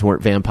if these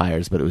weren't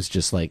vampires, but it was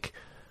just like...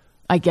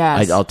 I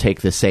guess. I'll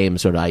take the same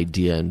sort of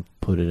idea and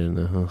put it in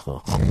the...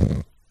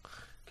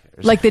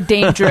 Like the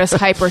dangerous,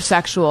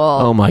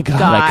 hypersexual oh my God,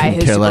 guy I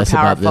couldn't care who's less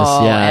super about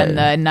powerful, this. Yeah. and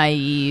the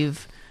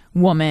naive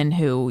woman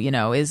who,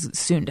 is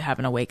soon to have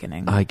an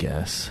awakening. I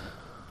guess.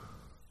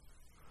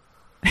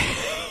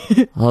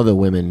 All the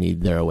women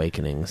need their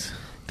awakenings.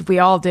 We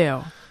all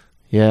do.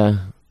 Yeah.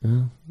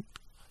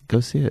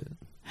 Go see it.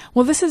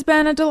 Well, this has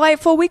been a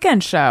delightful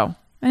weekend show.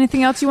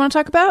 Anything else you want to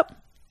talk about?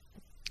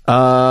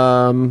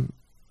 No,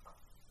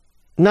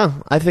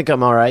 I think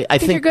I'm all right.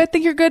 Think you're good?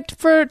 Think you're good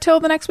for till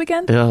the next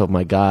weekend? Oh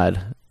my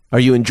God. Are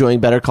you enjoying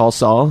Better Call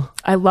Saul?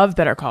 I love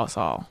Better Call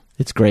Saul.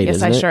 It's great, yes,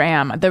 isn't it? I sure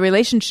am. The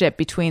relationship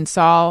between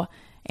Saul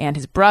and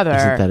his brother...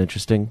 Isn't that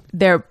interesting?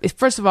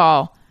 First of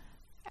all,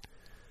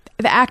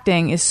 the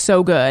acting is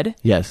so good.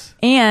 Yes.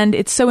 And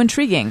it's so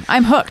intriguing.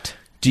 I'm hooked.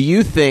 Do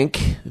you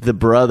think the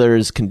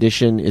brother's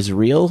condition is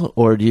real,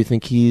 or do you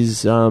think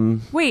he's...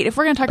 Wait, if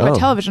we're going to talk about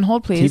television,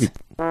 hold please. TV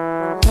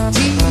time.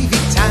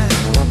 TV time.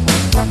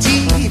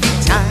 TV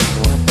time.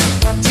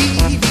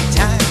 TV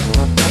time.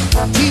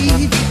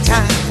 TV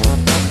time.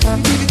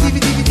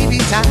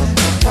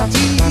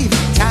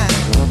 TV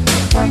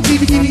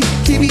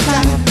time. TV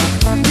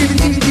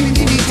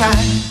time. I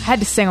had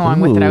to sing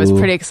along with it. I was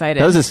pretty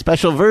excited. That was a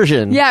special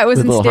version. Yeah, it was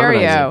with in a little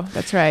stereo. harmonizer.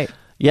 That's right.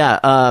 Yeah.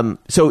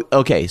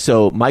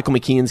 So Michael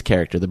McKean's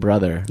character, the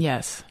brother.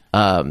 Yes.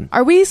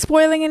 Are we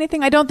spoiling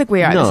anything? I don't think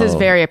we are. No. This is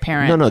very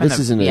apparent. No, this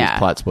isn't a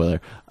plot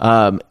spoiler.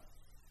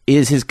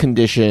 Is his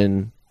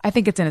condition... I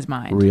think it's in his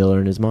mind. Real or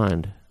in his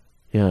mind?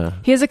 Yeah.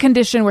 He has a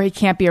condition where he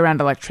can't be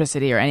around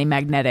electricity or any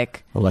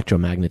magnetic...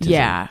 Electromagnetism.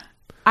 Yeah.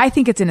 I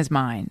think it's in his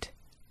mind.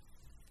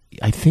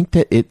 I think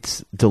that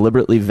it's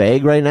deliberately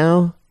vague right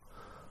now,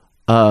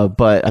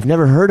 but I've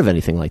never heard of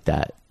anything like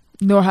that.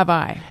 Nor have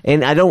I.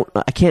 And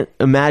I can't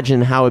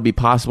imagine how it'd be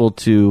possible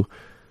to,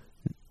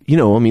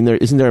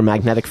 isn't there a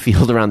magnetic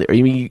field around there?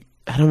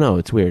 I don't know.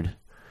 It's weird.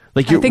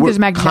 Like I think there's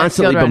magnetic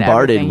constantly field around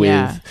bombarded with.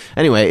 yeah.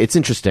 Anyway, it's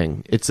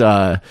interesting. It's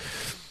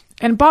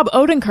and Bob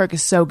Odenkirk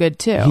is so good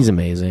too. He's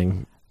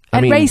amazing.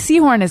 And Ray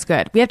Seahorn is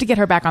good. We have to get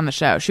her back on the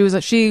show. She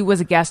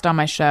was a guest on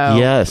my show.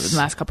 Yes, in the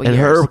last couple of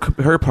years.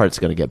 And her part's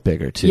going to get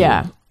bigger too.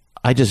 Yeah.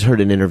 I just heard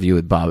an interview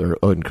with Bob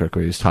Odenkirk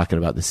where he was talking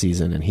about the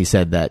season, and he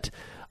said that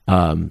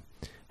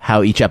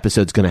how each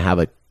episode's going to have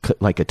a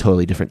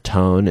totally different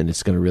tone, and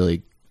it's going to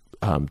really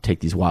take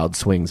these wild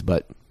swings.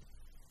 But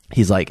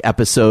he's like, what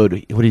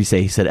did he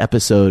say? He said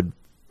episode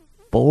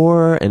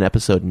 4 and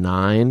episode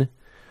 9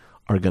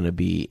 are going to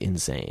be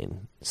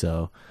insane.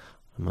 So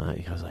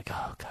I was like,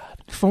 oh God.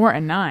 4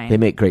 and 9. They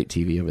make great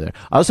TV over there.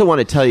 I also want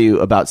to tell you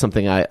about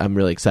something I'm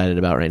really excited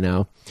about right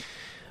now.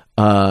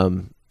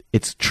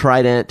 It's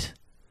Trident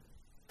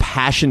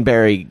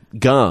Passionberry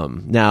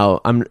Gum. Now,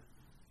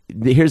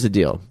 here's the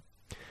deal.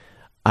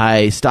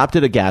 I stopped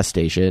at a gas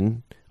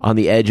station on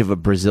the edge of a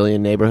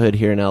Brazilian neighborhood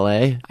here in LA.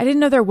 I didn't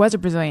know there was a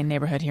Brazilian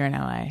neighborhood here in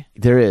LA.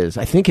 There is.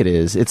 I think it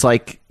is. It's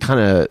like kind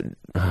of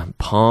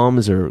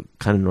Palms or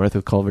kind of north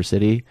of Culver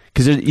City.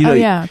 Because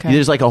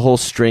there's like a whole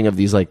string of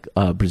these like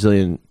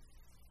Brazilian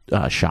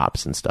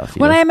shops and stuff.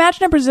 When I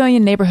imagine a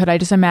Brazilian neighborhood, I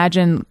just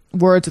imagine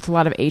words with a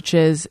lot of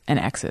H's and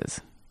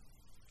X's.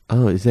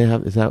 Oh, is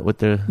that what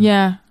they're?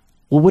 Yeah.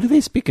 Well, what do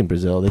they speak in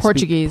Brazil? They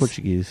Portuguese. Speak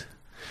Portuguese.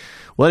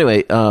 Well,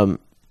 anyway, I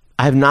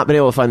have not been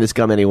able to find this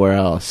gum anywhere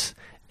else,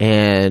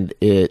 and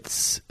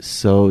it's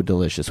so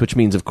delicious. Which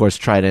means, of course,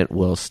 Trident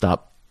will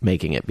stop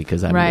making it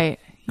because I'm Right.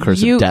 the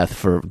curse of death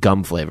for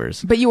gum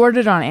flavors. But you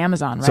ordered it on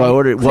Amazon, right? So I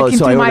ordered. Well, Well,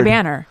 so I I my ordered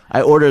banner.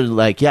 I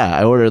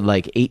ordered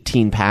like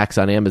 18 packs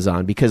on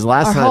Amazon because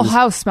last Our time whole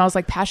house smells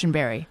like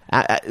passionberry.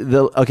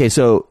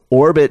 So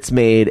Orbit's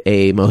made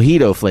a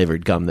mojito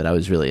flavored gum that I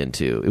was really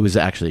into. It was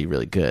actually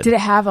really good. Did it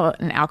have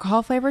an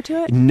alcohol flavor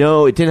to it?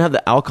 No, it didn't have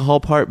the alcohol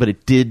part, but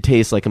it did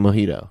taste like a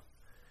mojito,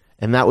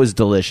 and that was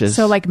delicious.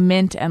 So like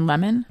mint and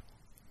lemon?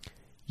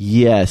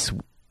 Yes.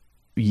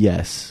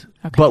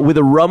 Okay. But with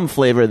a rum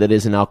flavor that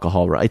isn't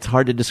alcohol. It's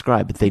hard to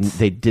describe, but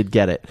they did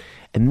get it.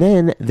 And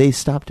then they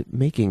stopped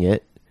making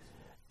it.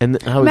 And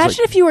I was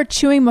Imagine if you were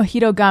chewing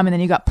mojito gum and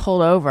then you got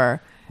pulled over.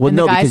 Well, and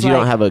the no, guy's because you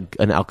don't have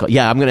an alcohol.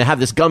 Yeah, I'm going to have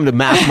this gum to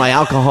mask my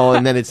alcohol,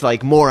 and then it's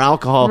like more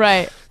alcohol.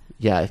 Right.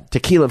 Yeah,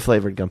 tequila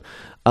flavored gum.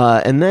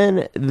 And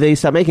then they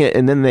stopped making it,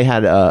 and then they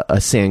had a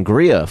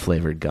sangria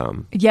flavored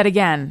gum. Yet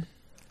again.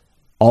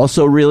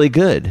 Also really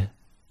good.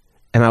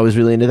 And I was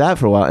really into that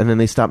for a while, and then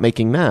they stopped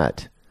making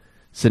that.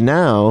 So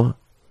now,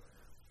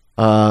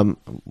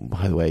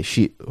 by the way,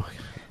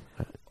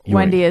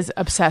 Wendy is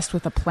obsessed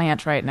with a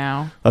plant right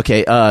now.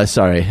 Okay,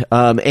 sorry.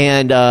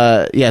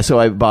 So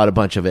I bought a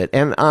bunch of it.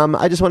 And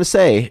I just want to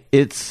say,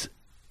 it's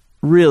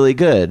really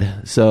good.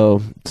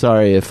 So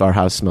sorry if our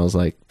house smells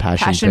like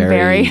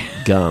passionberry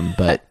gum,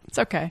 but It's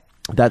okay.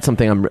 that's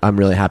something I'm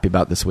really happy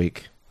about this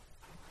week.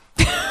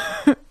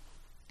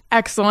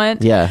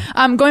 Excellent. Yeah.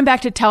 Going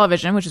back to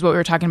television, which is what we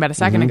were talking about a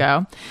second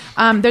ago.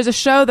 There's a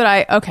show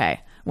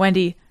that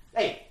Wendy,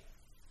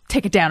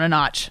 take it down a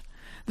notch.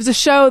 There's a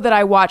show that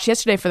I watched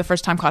yesterday for the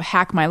first time called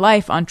Hack My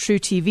Life on True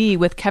TV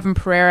with Kevin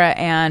Pereira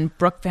and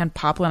Brooke Van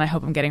Poppelen. I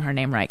hope I'm getting her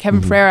name right.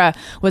 Kevin Pereira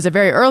was a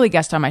very early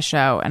guest on my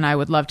show, and I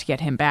would love to get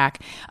him back.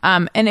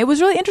 And it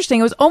was really interesting.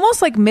 It was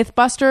almost like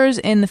Mythbusters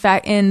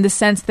in the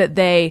sense that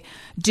they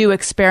do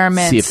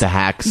experiments. See if the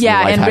hacks, yeah,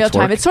 the life in hacks real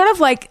time. work. It's sort of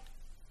like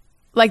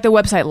the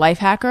website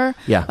Lifehacker.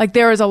 Yeah. Like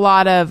there was a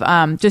lot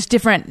of just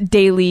different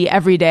daily,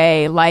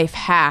 everyday life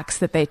hacks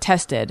that they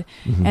tested.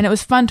 And it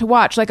was fun to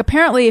watch. Like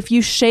apparently if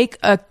you shake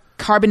a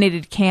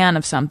carbonated can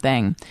of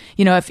something,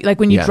 if like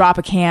when you drop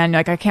a can, you're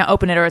like, I can't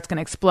open it or it's going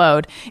to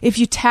explode. If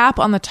you tap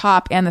on the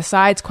top and the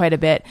sides quite a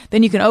bit,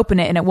 then you can open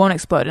it and it won't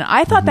explode. And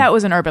I thought that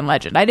was an urban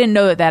legend. I didn't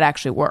know that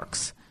actually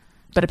works.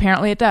 But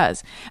apparently it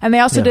does. And they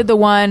also did the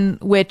one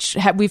which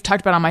we've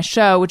talked about on my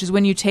show, which is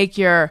when you take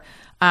your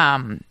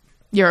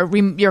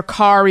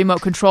car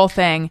remote control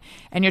thing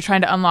and you're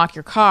trying to unlock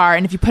your car,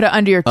 and if you put it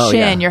under your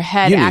chin, your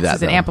head acts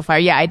as an amplifier.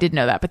 Yeah, I did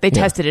know that, but they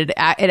tested it.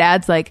 It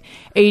adds like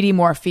 80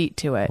 more feet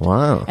to it.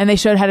 Wow. And they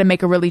showed how to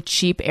make a really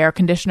cheap air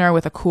conditioner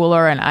with a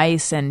cooler and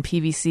ice and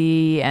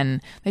PVC,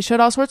 and they showed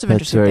all sorts of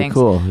interesting very things.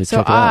 cool. So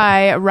Check it out.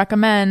 I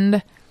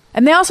recommend.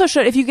 And they also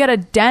showed if you get a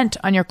dent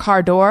on your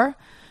car door,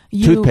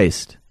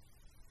 Toothpaste.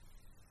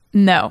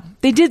 No,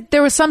 they did.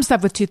 There was some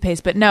stuff with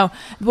toothpaste, but no.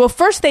 Well,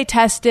 first they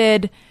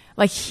tested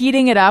like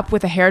heating it up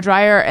with a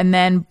hairdryer and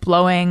then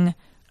blowing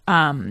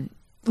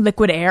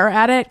liquid air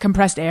at it,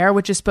 compressed air,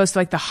 which is supposed to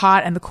like the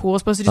hot and the cool is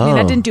supposed to do something.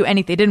 That didn't do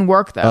anything. It didn't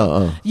work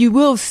though. You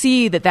will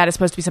see that is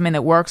supposed to be something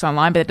that works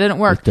online, but it didn't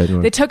work.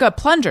 They took a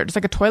plunger, just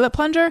like a toilet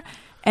plunger,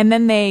 and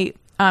then they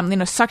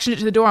suctioned it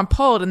to the door and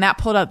pulled, and that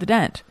pulled out the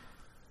dent.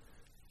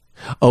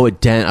 Oh, a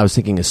dent. I was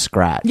thinking a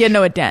scratch. Yeah,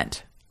 no, a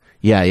dent.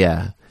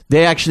 Yeah.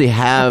 They actually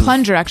have... The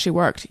plunger actually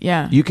worked,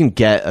 yeah. You can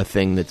get a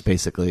thing that's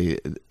basically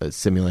a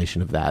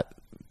simulation of that.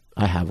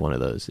 I have one of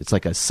those. It's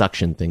like a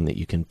suction thing that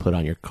you can put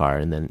on your car,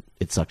 and then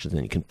it suctions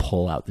and you can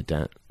pull out the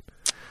dent.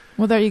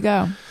 Well, there you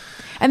go.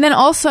 And then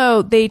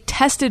also they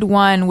tested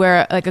one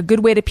where like a good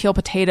way to peel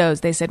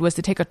potatoes, they said, was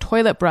to take a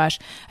toilet brush,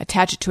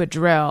 attach it to a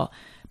drill,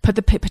 put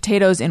the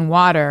potatoes in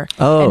water,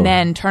 and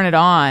then turn it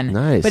on.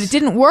 Nice. But it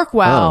didn't work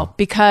well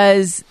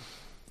because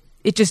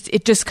it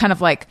just kind of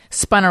like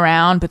spun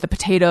around, but the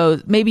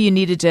potatoes, maybe you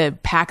needed to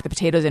pack the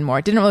potatoes in more.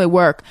 It didn't really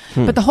work.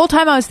 But the whole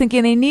time I was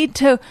thinking they need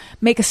to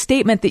make a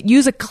statement that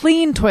use a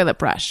clean toilet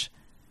brush.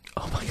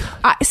 Oh my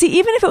God. See,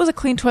 even if it was a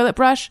clean toilet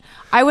brush,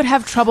 I would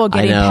have trouble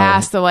getting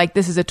past the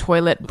this is a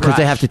toilet brush. Because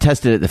they have to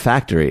test it at the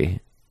factory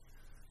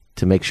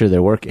to make sure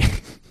they're working.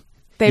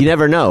 You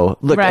never know.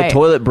 Look, a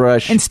toilet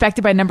brush.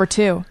 Inspected by number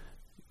 2.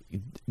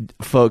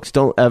 Folks,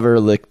 don't ever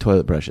lick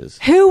toilet brushes.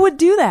 Who would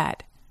do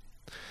that?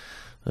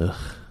 Ugh.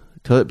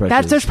 Toilet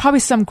brushes. There's probably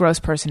some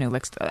gross person who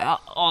licks toilet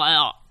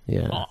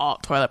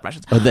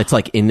brushes. Oh, that's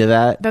like into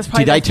that? That's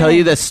probably Did I tell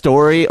you this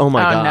story? Oh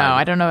my God. Oh no,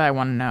 I don't know that I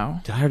want to know.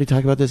 Did I already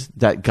talk about this?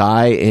 That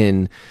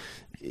guy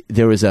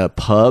there was a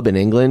pub in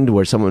England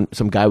where some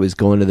guy was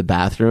going to the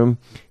bathroom.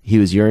 He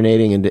was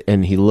urinating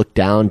and he looked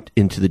down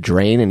into the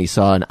drain and he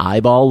saw an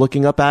eyeball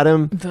looking up at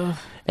him. Ugh.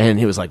 And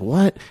he was like,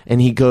 what? And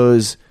he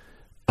goes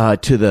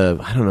to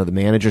the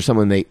manager or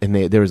someone,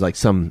 and there was like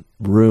some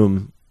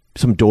room,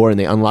 some door, and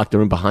they unlocked the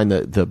room behind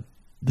the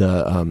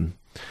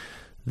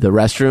the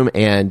restroom,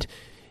 and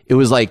it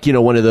was like,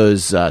 one of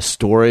those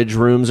storage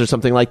rooms or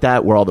something like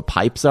that where all the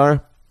pipes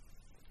are.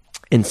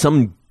 And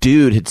some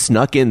dude had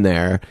snuck in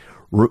there,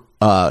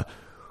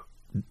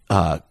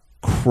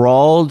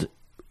 crawled.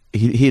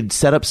 He had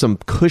set up some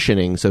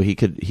cushioning so he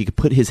could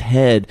put his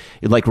head.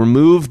 It like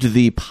removed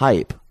the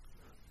pipe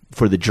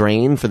for the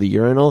drain for the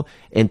urinal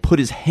and put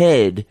his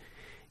head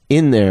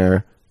in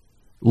there,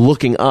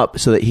 looking up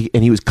so that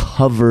he was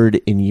covered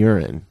in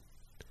urine.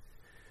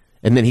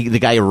 And then the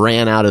guy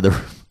ran out of the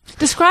room.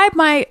 Describe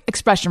my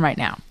expression right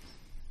now.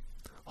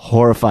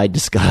 Horrified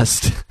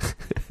disgust.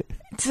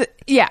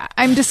 Yeah,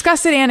 I'm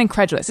disgusted and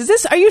incredulous.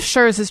 Are you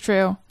sure this is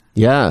true?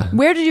 Yeah.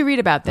 Where did you read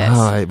about this?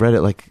 Oh, I read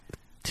it like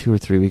 2 or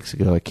 3 weeks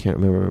ago. I can't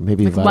remember.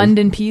 Maybe like Vice.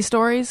 London Pea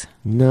stories?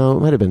 No,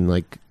 it might have been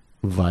like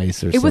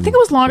Vice or something. I think it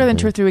was longer than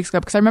 2 or 3 weeks ago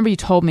because I remember you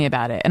told me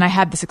about it, and I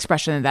had this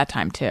expression at that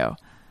time too.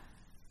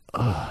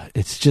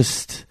 It's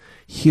just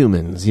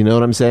humans. You know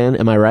what I'm saying?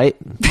 Am I right?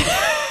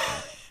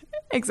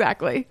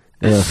 Exactly.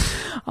 Yeah.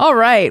 All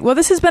right. Well,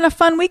 this has been a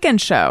fun weekend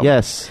show.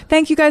 Yes.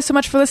 Thank you guys so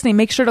much for listening.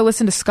 Make sure to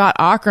listen to Scott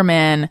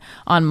Aukerman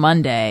on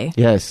Monday.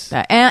 Yes.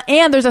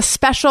 And there's a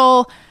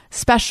special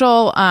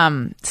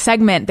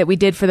segment that we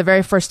did for the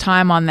very first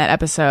time on that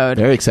episode.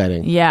 Very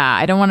exciting. Yeah,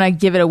 I don't want to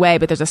give it away,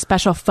 but there's a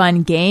special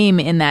fun game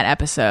in that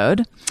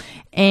episode.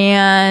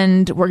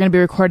 And we're going to be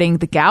recording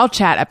the Gal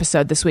Chat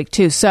episode this week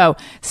too. So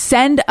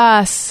send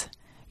us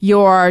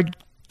your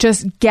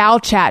just Gal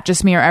Chat,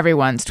 just me or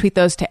everyone's. Tweet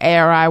those to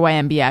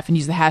ARIYMBF and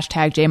use the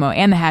hashtag JMO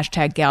and the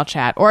hashtag Gal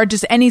Chat, or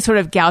just any sort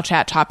of Gal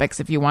Chat topics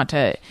if you want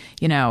to,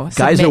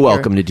 guys are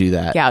welcome to do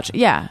that.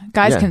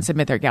 Guys can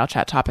submit their Gal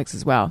Chat topics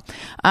as well.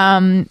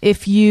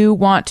 If you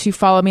want to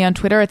follow me on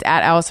Twitter, it's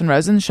at Allison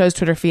Rosen. The show's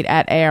Twitter feed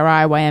at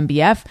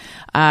ARIYMBF.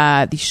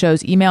 The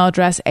show's email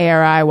address,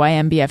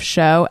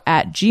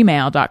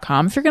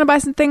 ARIYMBFshow@gmail.com. If you're going to buy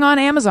something on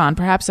Amazon,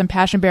 perhaps some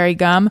passionberry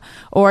gum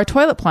or a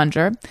toilet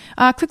plunger,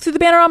 click through the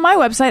banner on my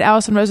website,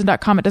 AllisonRosen.com.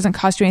 It doesn't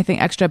cost you anything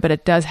extra, but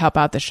it does help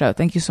out the show.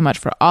 Thank you so much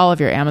for all of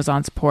your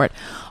Amazon support.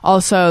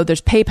 Also, there's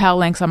PayPal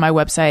links on my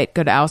website.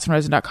 Go to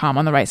AllisonRosen.com.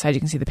 On the right side, you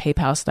can see the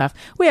PayPal stuff.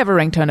 We have a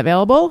ringtone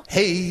available.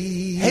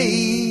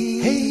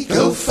 Hey,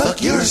 go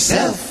fuck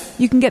yourself.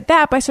 You can get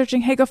that by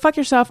searching Hey Go Fuck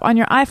Yourself on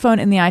your iPhone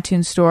in the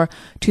iTunes store.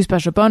 2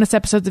 special bonus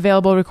episodes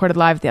available, recorded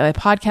live at the LA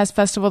Podcast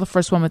Festival. The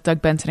first one with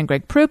Doug Benson and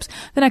Greg Proops.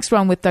 The next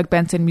one with Doug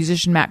Benson,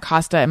 musician Matt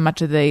Costa, and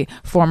much of the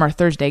former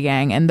Thursday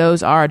Gang. And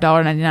those are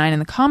 $1.99 in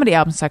the comedy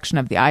album section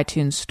of the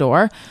iTunes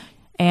store.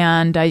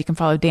 And you can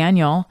follow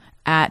Daniel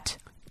at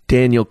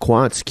Daniel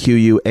Quantz,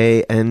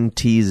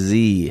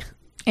 Quantz.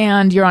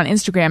 And you're on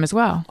Instagram as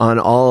well. On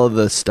all of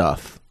the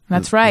stuff.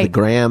 That's right. The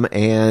Gram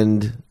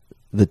and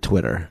the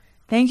Twitter.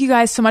 Thank you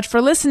guys so much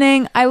for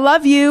listening. I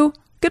love you.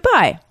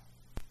 Goodbye.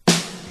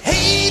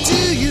 Hey,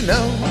 do you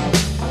know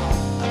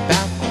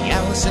about the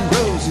Allison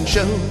Rosen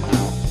Show?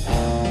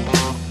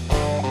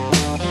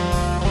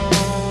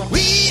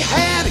 We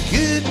had a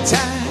good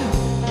time,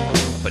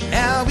 but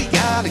now we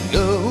gotta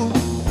go.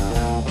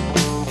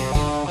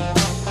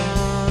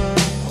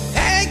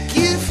 Thank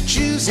you for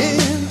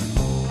choosing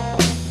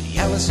the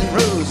Allison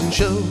Rosen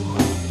Show.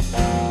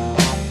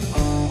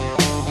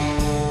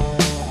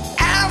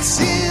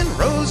 Allison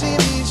Rosen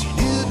is your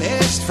new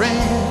best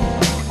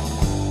friend.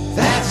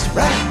 That's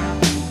right.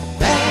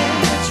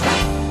 That's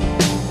right.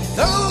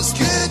 Those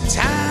good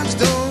times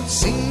don't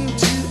seem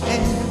to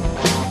end.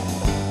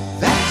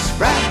 That's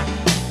right.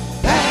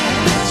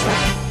 That's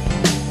right.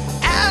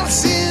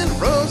 Allison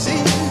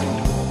Rosen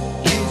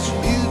is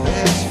your new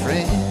best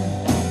friend.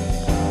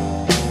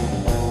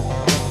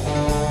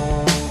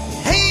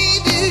 Hey,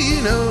 do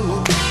you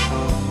know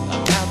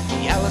about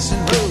the Allison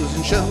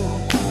Rosen Show?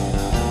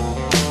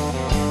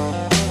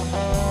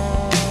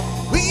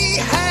 We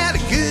had a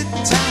good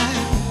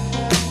time,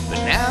 but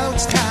now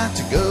it's time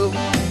to go.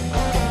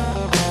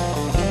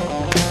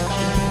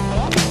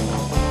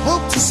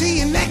 Hope to see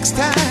you next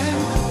time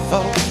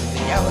for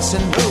the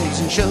Allison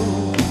Rosen Show.